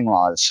 zoning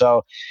laws.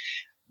 So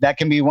that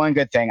can be one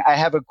good thing. I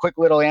have a quick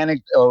little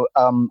anecdote.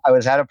 I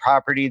was at a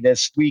property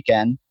this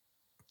weekend.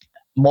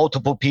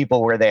 Multiple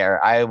people were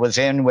there. I was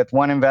in with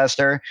one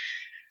investor.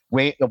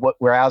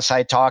 We're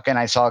outside talking.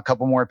 I saw a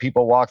couple more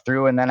people walk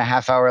through, and then a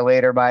half hour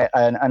later,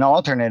 an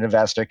alternate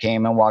investor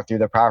came and walked through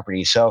the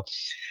property. So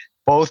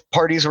both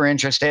parties were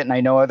interested, and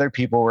I know other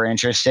people were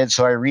interested.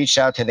 So I reached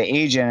out to the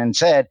agent and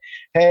said,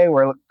 "Hey,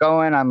 we're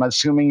going. I'm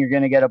assuming you're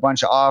going to get a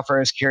bunch of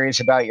offers. Curious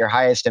about your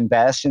highest and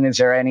best. And is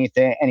there any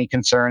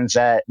concerns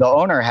that the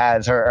owner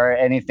has, or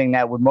anything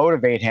that would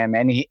motivate him?"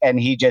 And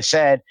he just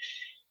said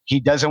he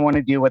doesn't want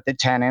to deal with the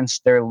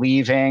tenants. They're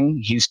leaving.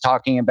 He's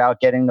talking about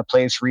getting the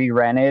place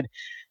re-rented.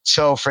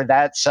 So for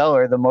that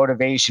seller, the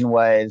motivation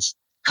was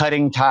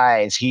cutting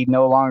ties. He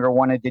no longer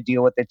wanted to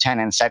deal with the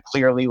tenants. That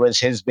clearly was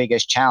his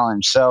biggest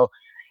challenge. So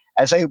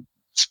as I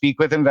speak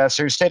with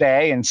investors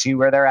today and see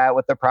where they're at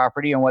with the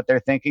property and what they're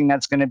thinking,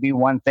 that's going to be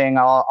one thing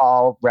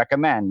I'll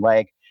recommend.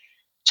 Like,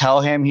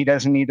 tell him he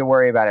doesn't need to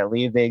worry about it.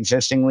 Leave the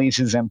existing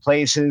leases in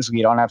places.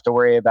 You don't have to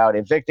worry about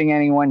evicting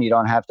anyone. You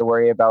don't have to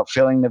worry about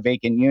filling the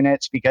vacant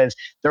units because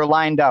they're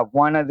lined up.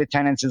 One of the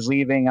tenants is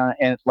leaving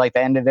in like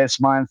the end of this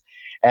month,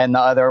 and the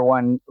other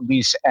one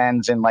lease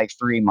ends in like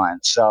 3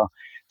 months. So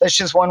that's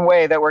just one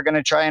way that we're going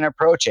to try and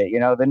approach it.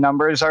 The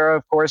numbers are,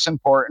 of course,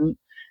 important.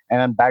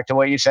 And back to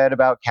what you said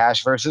about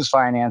cash versus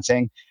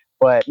financing,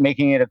 but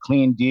making it a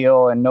clean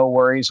deal and no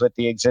worries with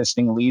the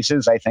existing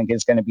leases, I think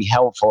is going to be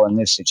helpful in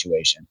this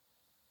situation.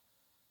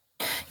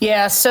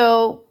 Yeah.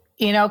 So,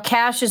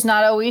 cash is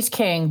not always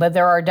king, but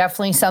there are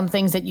definitely some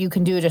things that you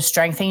can do to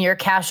strengthen your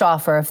cash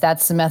offer if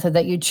that's the method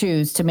that you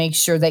choose to make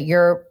sure that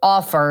your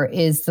offer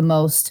is the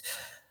most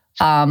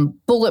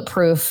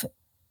bulletproof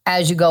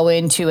as you go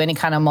into any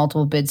kind of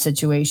multiple bid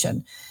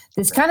situation.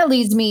 This kind of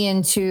leads me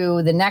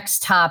into the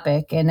next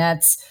topic, and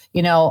that's,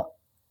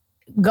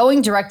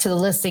 going direct to the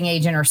listing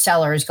agent or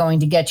seller is going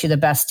to get you the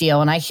best deal.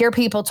 And I hear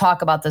people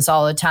talk about this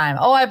all the time.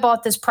 Oh, I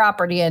bought this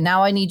property and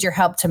now I need your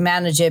help to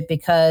manage it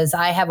because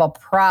I have a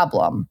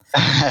problem.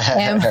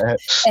 and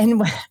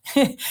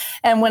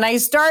and when I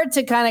start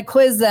to kind of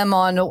quiz them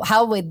on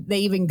how they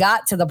even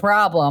got to the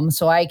problem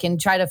so I can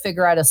try to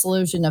figure out a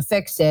solution to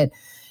fix it,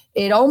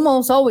 it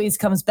almost always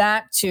comes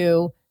back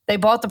to they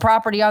bought the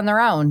property on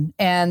their own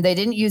and they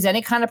didn't use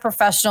any kind of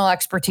professional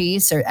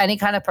expertise or any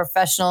kind of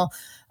professional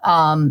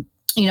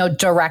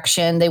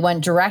direction. They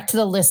went direct to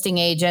the listing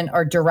agent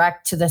or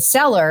direct to the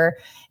seller.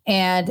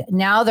 And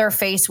now they're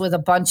faced with a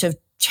bunch of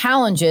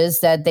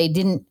challenges that they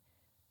didn't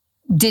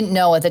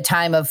know at the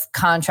time of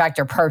contract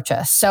or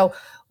purchase. So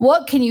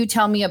what can you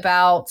tell me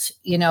about,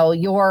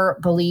 your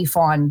belief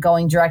on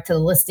going direct to the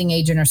listing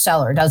agent or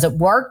seller? Does it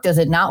work? Does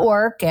it not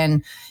work?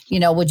 And,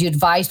 would you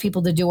advise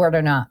people to do it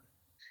or not?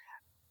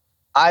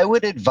 I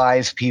would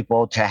advise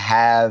people to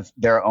have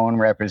their own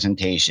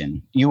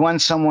representation. You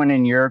want someone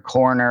in your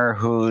corner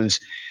who's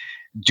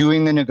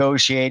doing the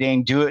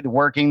negotiating,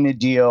 working the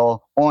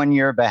deal on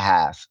your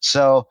behalf.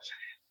 So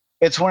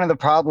it's one of the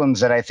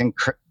problems that I think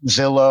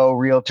Zillow,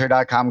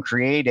 Realtor.com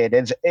created.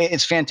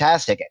 It's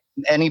fantastic.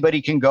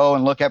 Anybody can go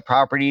and look at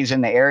properties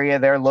in the area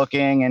they're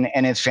looking,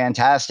 and it's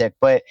fantastic.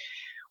 But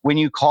when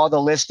you call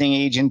the listing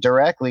agent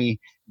directly,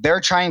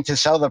 they're trying to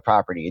sell the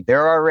property.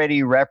 They're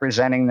already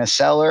representing the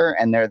seller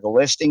and they're the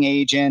listing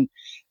agent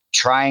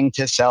trying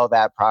to sell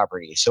that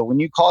property. So when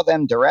you call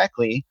them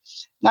directly,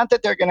 not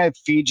that they're going to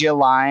feed you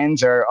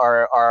lines or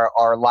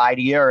lie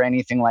to you or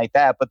anything like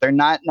that, but they're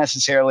not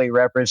necessarily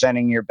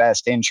representing your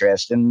best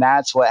interest. And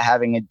that's what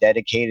having a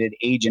dedicated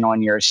agent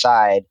on your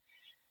side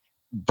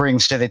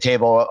brings to the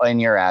table in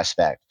your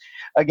aspect.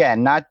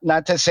 Again, not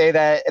to say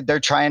that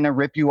they're trying to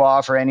rip you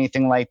off or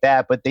anything like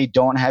that, but they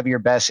don't have your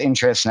best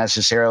interests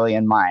necessarily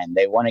in mind.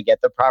 They want to get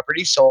the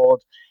property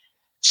sold.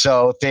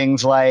 So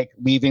things like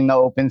leaving the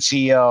open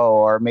CO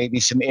or maybe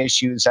some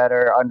issues that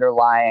are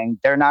underlying,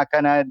 they're not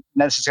going to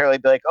necessarily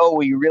be like, oh,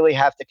 well, you really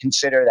have to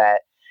consider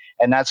that.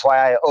 And that's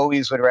why I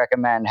always would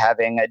recommend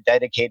having a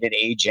dedicated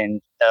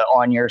agent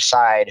on your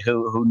side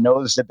who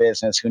knows the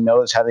business, who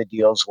knows how the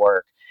deals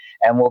work,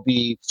 and will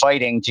be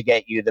fighting to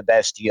get you the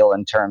best deal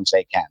and terms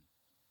they can.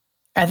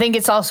 I think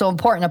it's also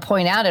important to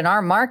point out in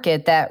our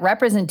market that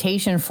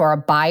representation for a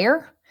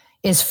buyer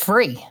is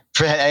free.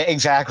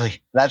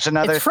 Exactly. That's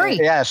another it's free.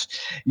 Thing. Yes.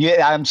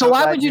 Yeah. I'm so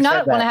why glad would you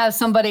not want to have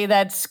somebody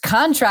that's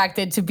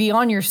contracted to be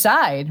on your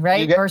side,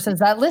 right? Versus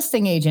that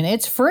listing agent.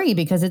 It's free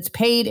because it's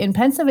paid in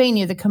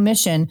Pennsylvania. The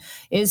commission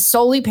is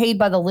solely paid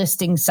by the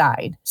listing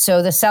side.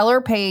 So the seller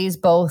pays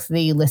both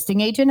the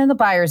listing agent and the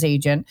buyer's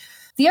agent.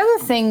 The other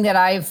thing that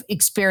I've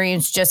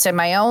experienced just in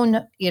my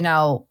own,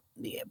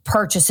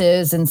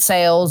 purchases and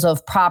sales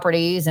of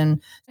properties and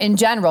in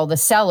general, the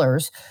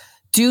sellers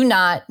do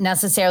not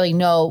necessarily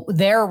know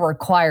their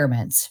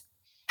requirements.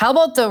 How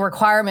about the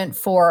requirement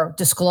for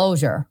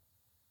disclosure?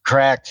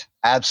 Correct.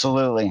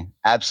 Absolutely.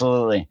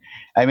 Absolutely.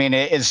 I mean,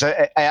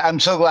 I'm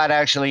so glad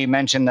actually you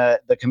mentioned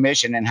the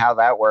commission and how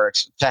that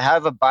works. To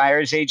have a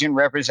buyer's agent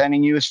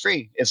representing you is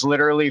free. It's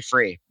literally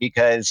free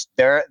because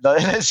the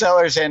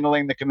seller's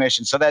handling the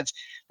commission. So that's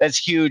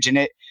huge.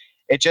 And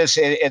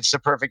it's the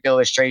perfect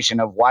illustration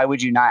of why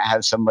would you not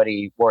have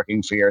somebody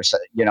working for your,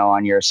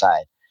 on your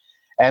side.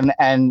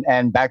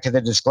 And back to the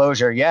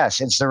disclosure,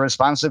 yes, it's the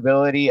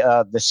responsibility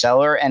of the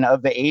seller and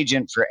of the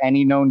agent for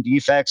any known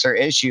defects or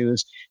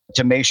issues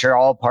to make sure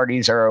all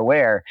parties are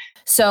aware.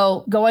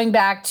 So going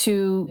back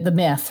to the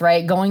myth,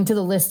 right? Going to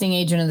the listing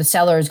agent or the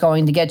seller is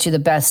going to get you the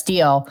best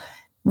deal.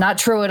 Not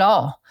true at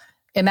all.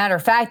 As a matter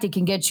of fact, it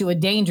can get you a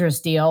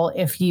dangerous deal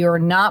if you're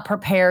not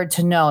prepared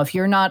to know, if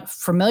you're not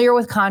familiar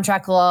with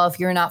contract law, if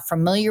you're not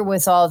familiar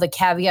with all the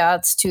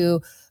caveats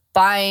to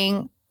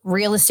buying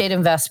real estate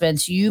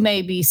investments, you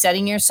may be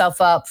setting yourself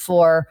up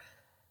for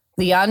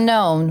the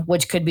unknown,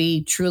 which could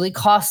be truly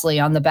costly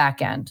on the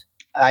back end.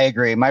 I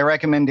agree. My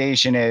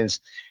recommendation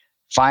is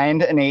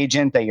find an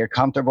agent that you're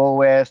comfortable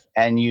with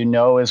and you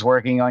know is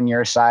working on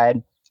your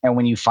side. And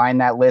when you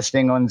find that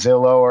listing on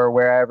Zillow or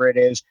wherever it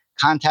is,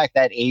 contact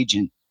that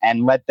agent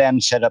and let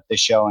them set up the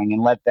showing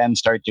and let them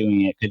start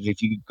doing it. Because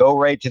if you go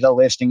right to the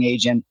listing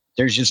agent,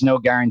 there's just no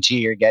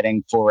guarantee you're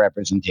getting full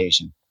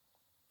representation.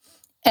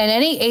 And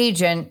any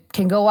agent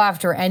can go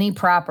after any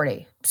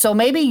property. So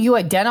maybe you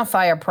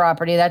identify a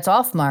property that's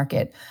off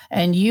market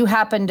and you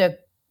happen to,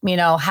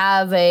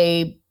 have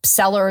a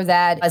seller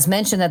that has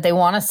mentioned that they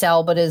want to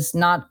sell, but is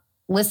not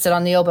listed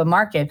on the open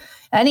market.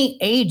 Any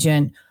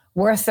agent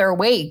worth their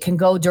weight can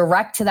go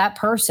direct to that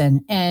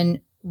person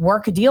and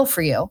work a deal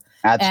for you.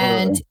 Absolutely.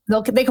 And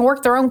they can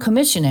work their own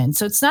commission in.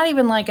 So it's not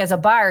even like as a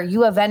buyer,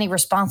 you have any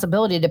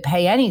responsibility to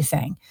pay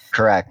anything.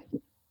 Correct.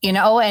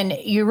 And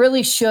you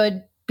really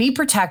should be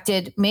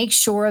protected. Make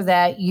sure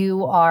that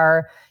you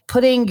are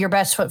putting your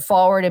best foot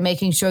forward and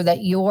making sure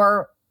that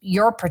you're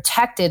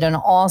protected on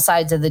all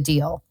sides of the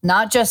deal,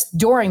 not just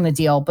during the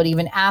deal, but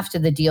even after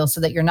the deal, so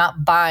that you're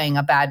not buying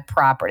a bad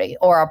property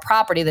or a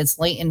property that's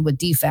latent with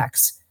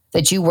defects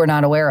that you were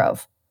not aware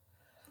of.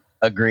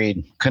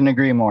 Agreed. Couldn't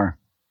agree more.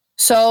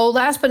 So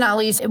last but not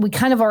least, we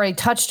kind of already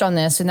touched on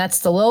this, and that's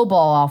the lowball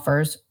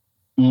offers.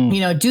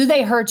 Do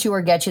they hurt you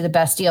or get you the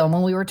best deal? And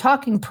when we were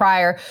talking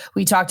prior,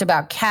 we talked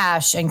about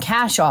cash and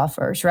cash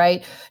offers,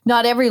 right?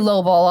 Not every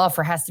lowball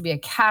offer has to be a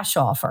cash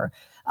offer.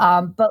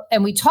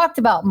 And we talked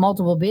about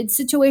multiple bid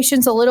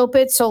situations a little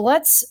bit. So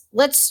let's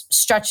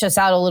stretch this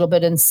out a little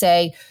bit and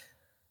say,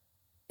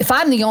 if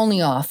I'm the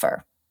only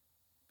offer,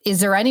 is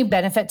there any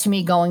benefit to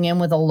me going in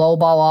with a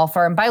lowball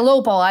offer? And by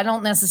lowball, I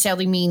don't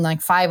necessarily mean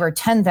like 5 or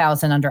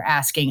 10,000 under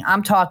asking.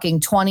 I'm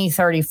talking 20,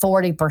 30,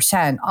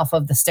 40% off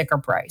of the sticker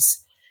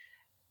price.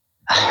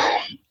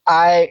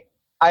 I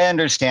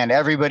understand.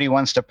 Everybody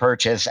wants to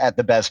purchase at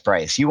the best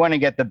price. You want to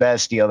get the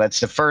best deal.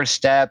 That's the first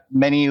step.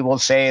 Many will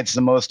say it's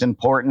the most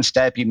important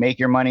step. You make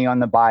your money on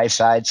the buy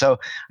side. So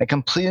I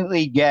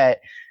completely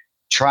get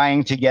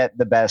trying to get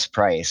the best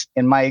price.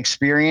 In my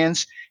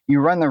experience, you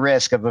run the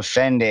risk of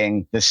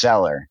offending the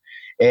seller.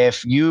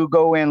 If you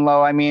go in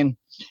low,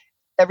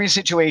 every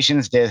situation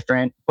is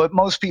different, but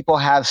most people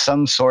have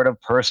some sort of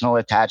personal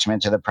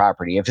attachment to the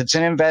property. If it's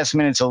an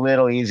investment, it's a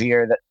little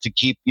easier to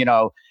keep,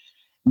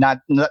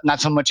 not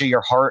so much of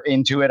your heart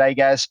into it, I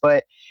guess.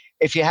 But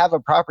if you have a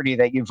property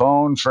that you've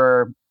owned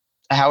for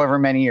however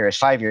many years,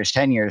 5 years,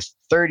 10 years,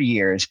 30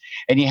 years,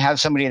 and you have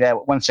somebody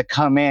that wants to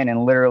come in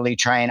and literally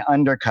try and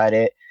undercut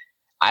it,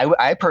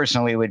 I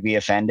personally would be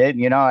offended.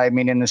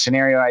 In the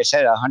scenario I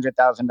said,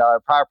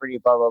 $100,000 property,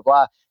 blah, blah,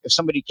 blah. If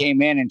somebody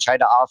came in and tried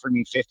to offer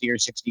me 50 or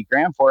 60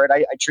 grand for it,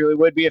 I truly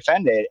would be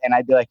offended. And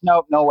I'd be like,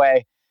 nope, no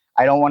way.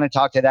 I don't want to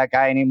talk to that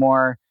guy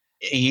anymore.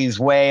 He's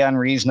way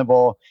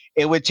unreasonable.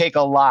 It would take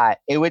a lot.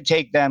 It would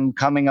take them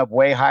coming up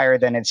way higher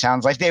than it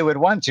sounds like they would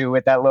want to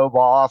with that lowball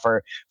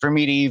offer for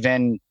me to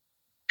even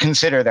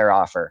consider their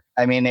offer.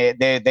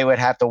 They would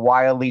have to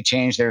wildly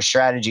change their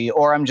strategy,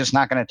 or I'm just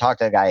not going to talk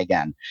to the guy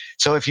again.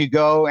 So if you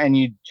go and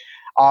you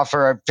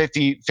offer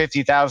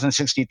 50,000,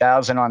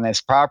 60,000 on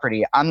this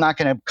property, I'm not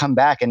going to come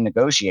back and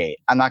negotiate.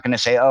 I'm not going to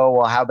say, oh,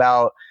 well, how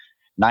about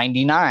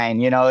 99?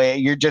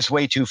 You're just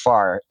way too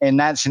far. In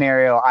that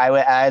scenario, I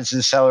would, as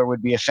the seller,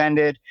 would be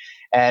offended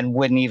and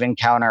wouldn't even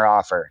counter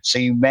offer. So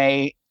you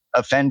may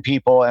offend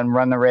people and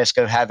run the risk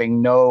of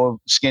having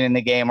no skin in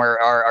the game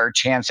or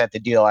chance at the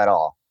deal at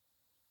all.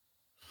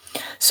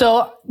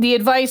 So the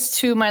advice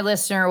to my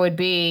listener would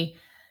be,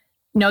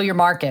 know your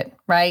market,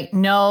 right?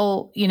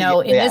 Know, in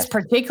this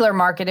particular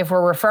market, if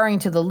we're referring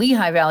to the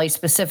Lehigh Valley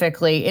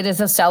specifically, it is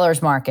a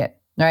seller's market,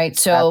 right?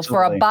 So Absolutely.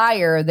 For a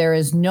buyer, there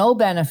is no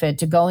benefit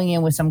to going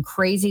in with some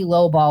crazy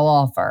lowball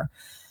offer,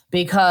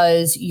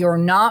 because you're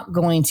not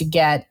going to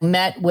get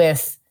met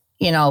with,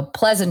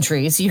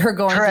 pleasantries. You're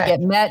going Correct. to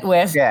get met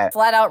with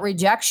flat out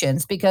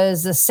rejections,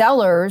 because the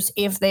sellers,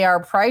 if they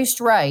are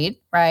priced right,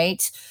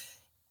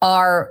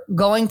 are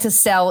going to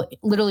sell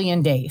literally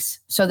in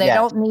days. So they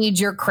don't need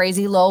your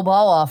crazy lowball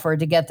offer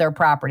to get their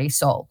property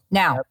sold.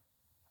 Now,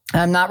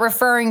 I'm not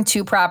referring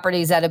to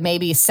properties that have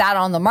maybe sat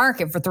on the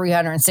market for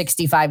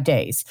 365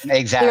 days.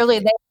 Exactly. Clearly,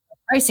 they have a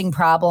pricing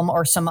problem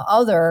or some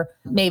other,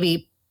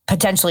 maybe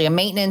potentially a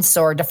maintenance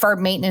or deferred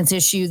maintenance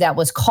issue that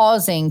was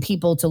causing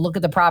people to look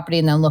at the property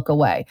and then look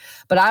away.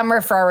 But I'm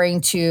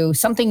referring to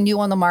something new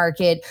on the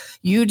market.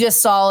 You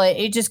just saw it.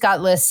 It just got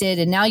listed.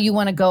 And now you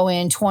want to go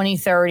in $20,000,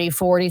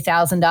 $30,000,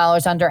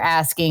 $40,000 under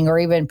asking, or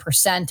even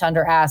percent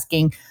under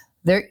asking.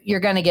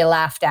 You're going to get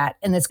laughed at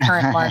in this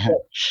current market.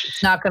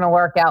 It's not going to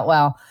work out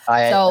well.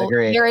 I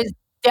agree. There is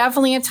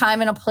definitely a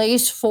time and a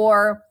place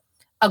for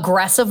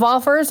aggressive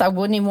offers. I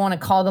wouldn't even want to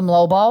call them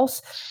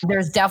lowballs.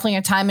 There's definitely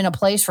a time and a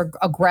place for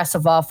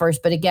aggressive offers.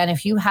 But again,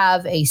 if you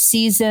have a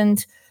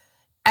seasoned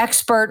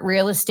expert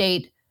real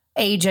estate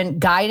agent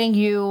guiding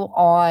you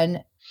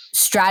on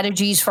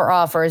strategies for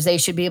offers. They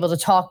should be able to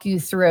talk you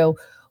through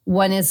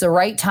when is the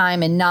right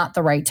time and not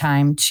the right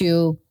time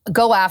to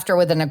go after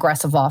with an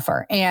aggressive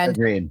offer. And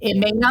Agreed. It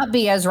may not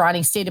be, as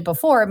Ronnie stated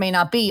before, it may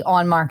not be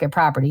on market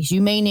properties.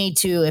 You may need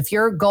to, if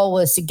your goal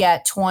is to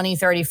get 20,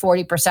 30,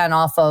 40%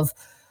 off of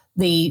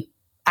the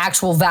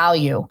actual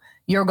value,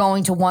 you're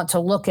going to want to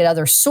look at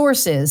other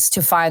sources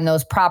to find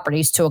those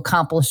properties to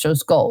accomplish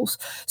those goals.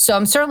 So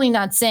I'm certainly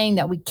not saying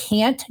that we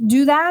can't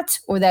do that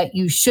or that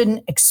you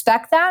shouldn't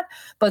expect that,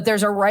 but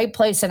there's a right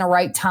place and a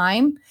right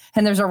time,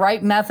 and there's a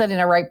right method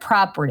and a right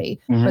property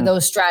for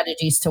those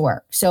strategies to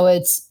work. So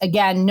it's,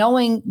 again,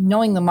 knowing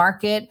the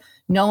market,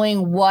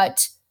 knowing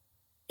what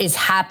is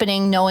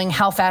happening, knowing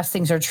how fast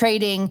things are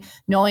trading,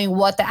 knowing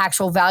what the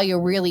actual value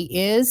really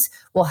is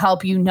will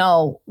help you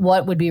know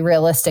what would be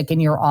realistic in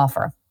your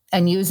offer.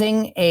 And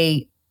using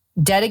a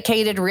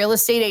dedicated real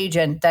estate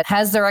agent that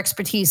has their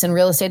expertise in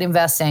real estate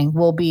investing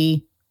will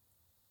be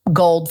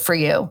gold for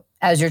you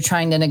as you're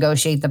trying to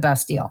negotiate the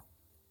best deal.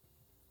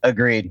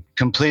 Agreed.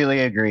 Completely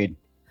agreed.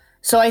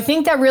 So I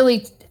think that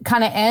really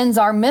kind of ends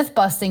our myth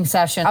busting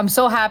session. I'm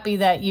so happy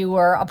that you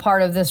were a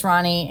part of this,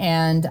 Ronnie,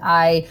 and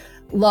I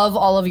love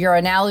all of your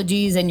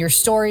analogies and your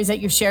stories that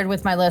you shared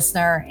with my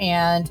listener.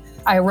 And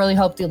I really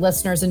hope the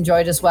listeners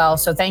enjoyed as well.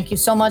 So thank you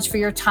so much for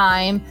your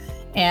time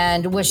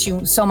and wish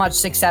you so much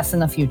success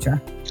in the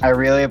future. I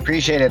really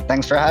appreciate it.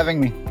 Thanks for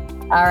having me.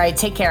 All right.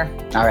 Take care.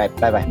 All right.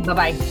 Bye-bye.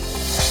 Bye-bye.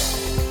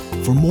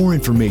 For more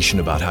information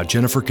about how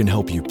Jennifer can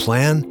help you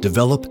plan,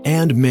 develop,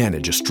 and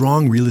manage a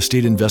strong real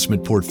estate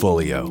investment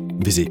portfolio,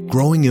 visit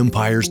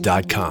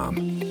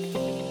growingempires.com.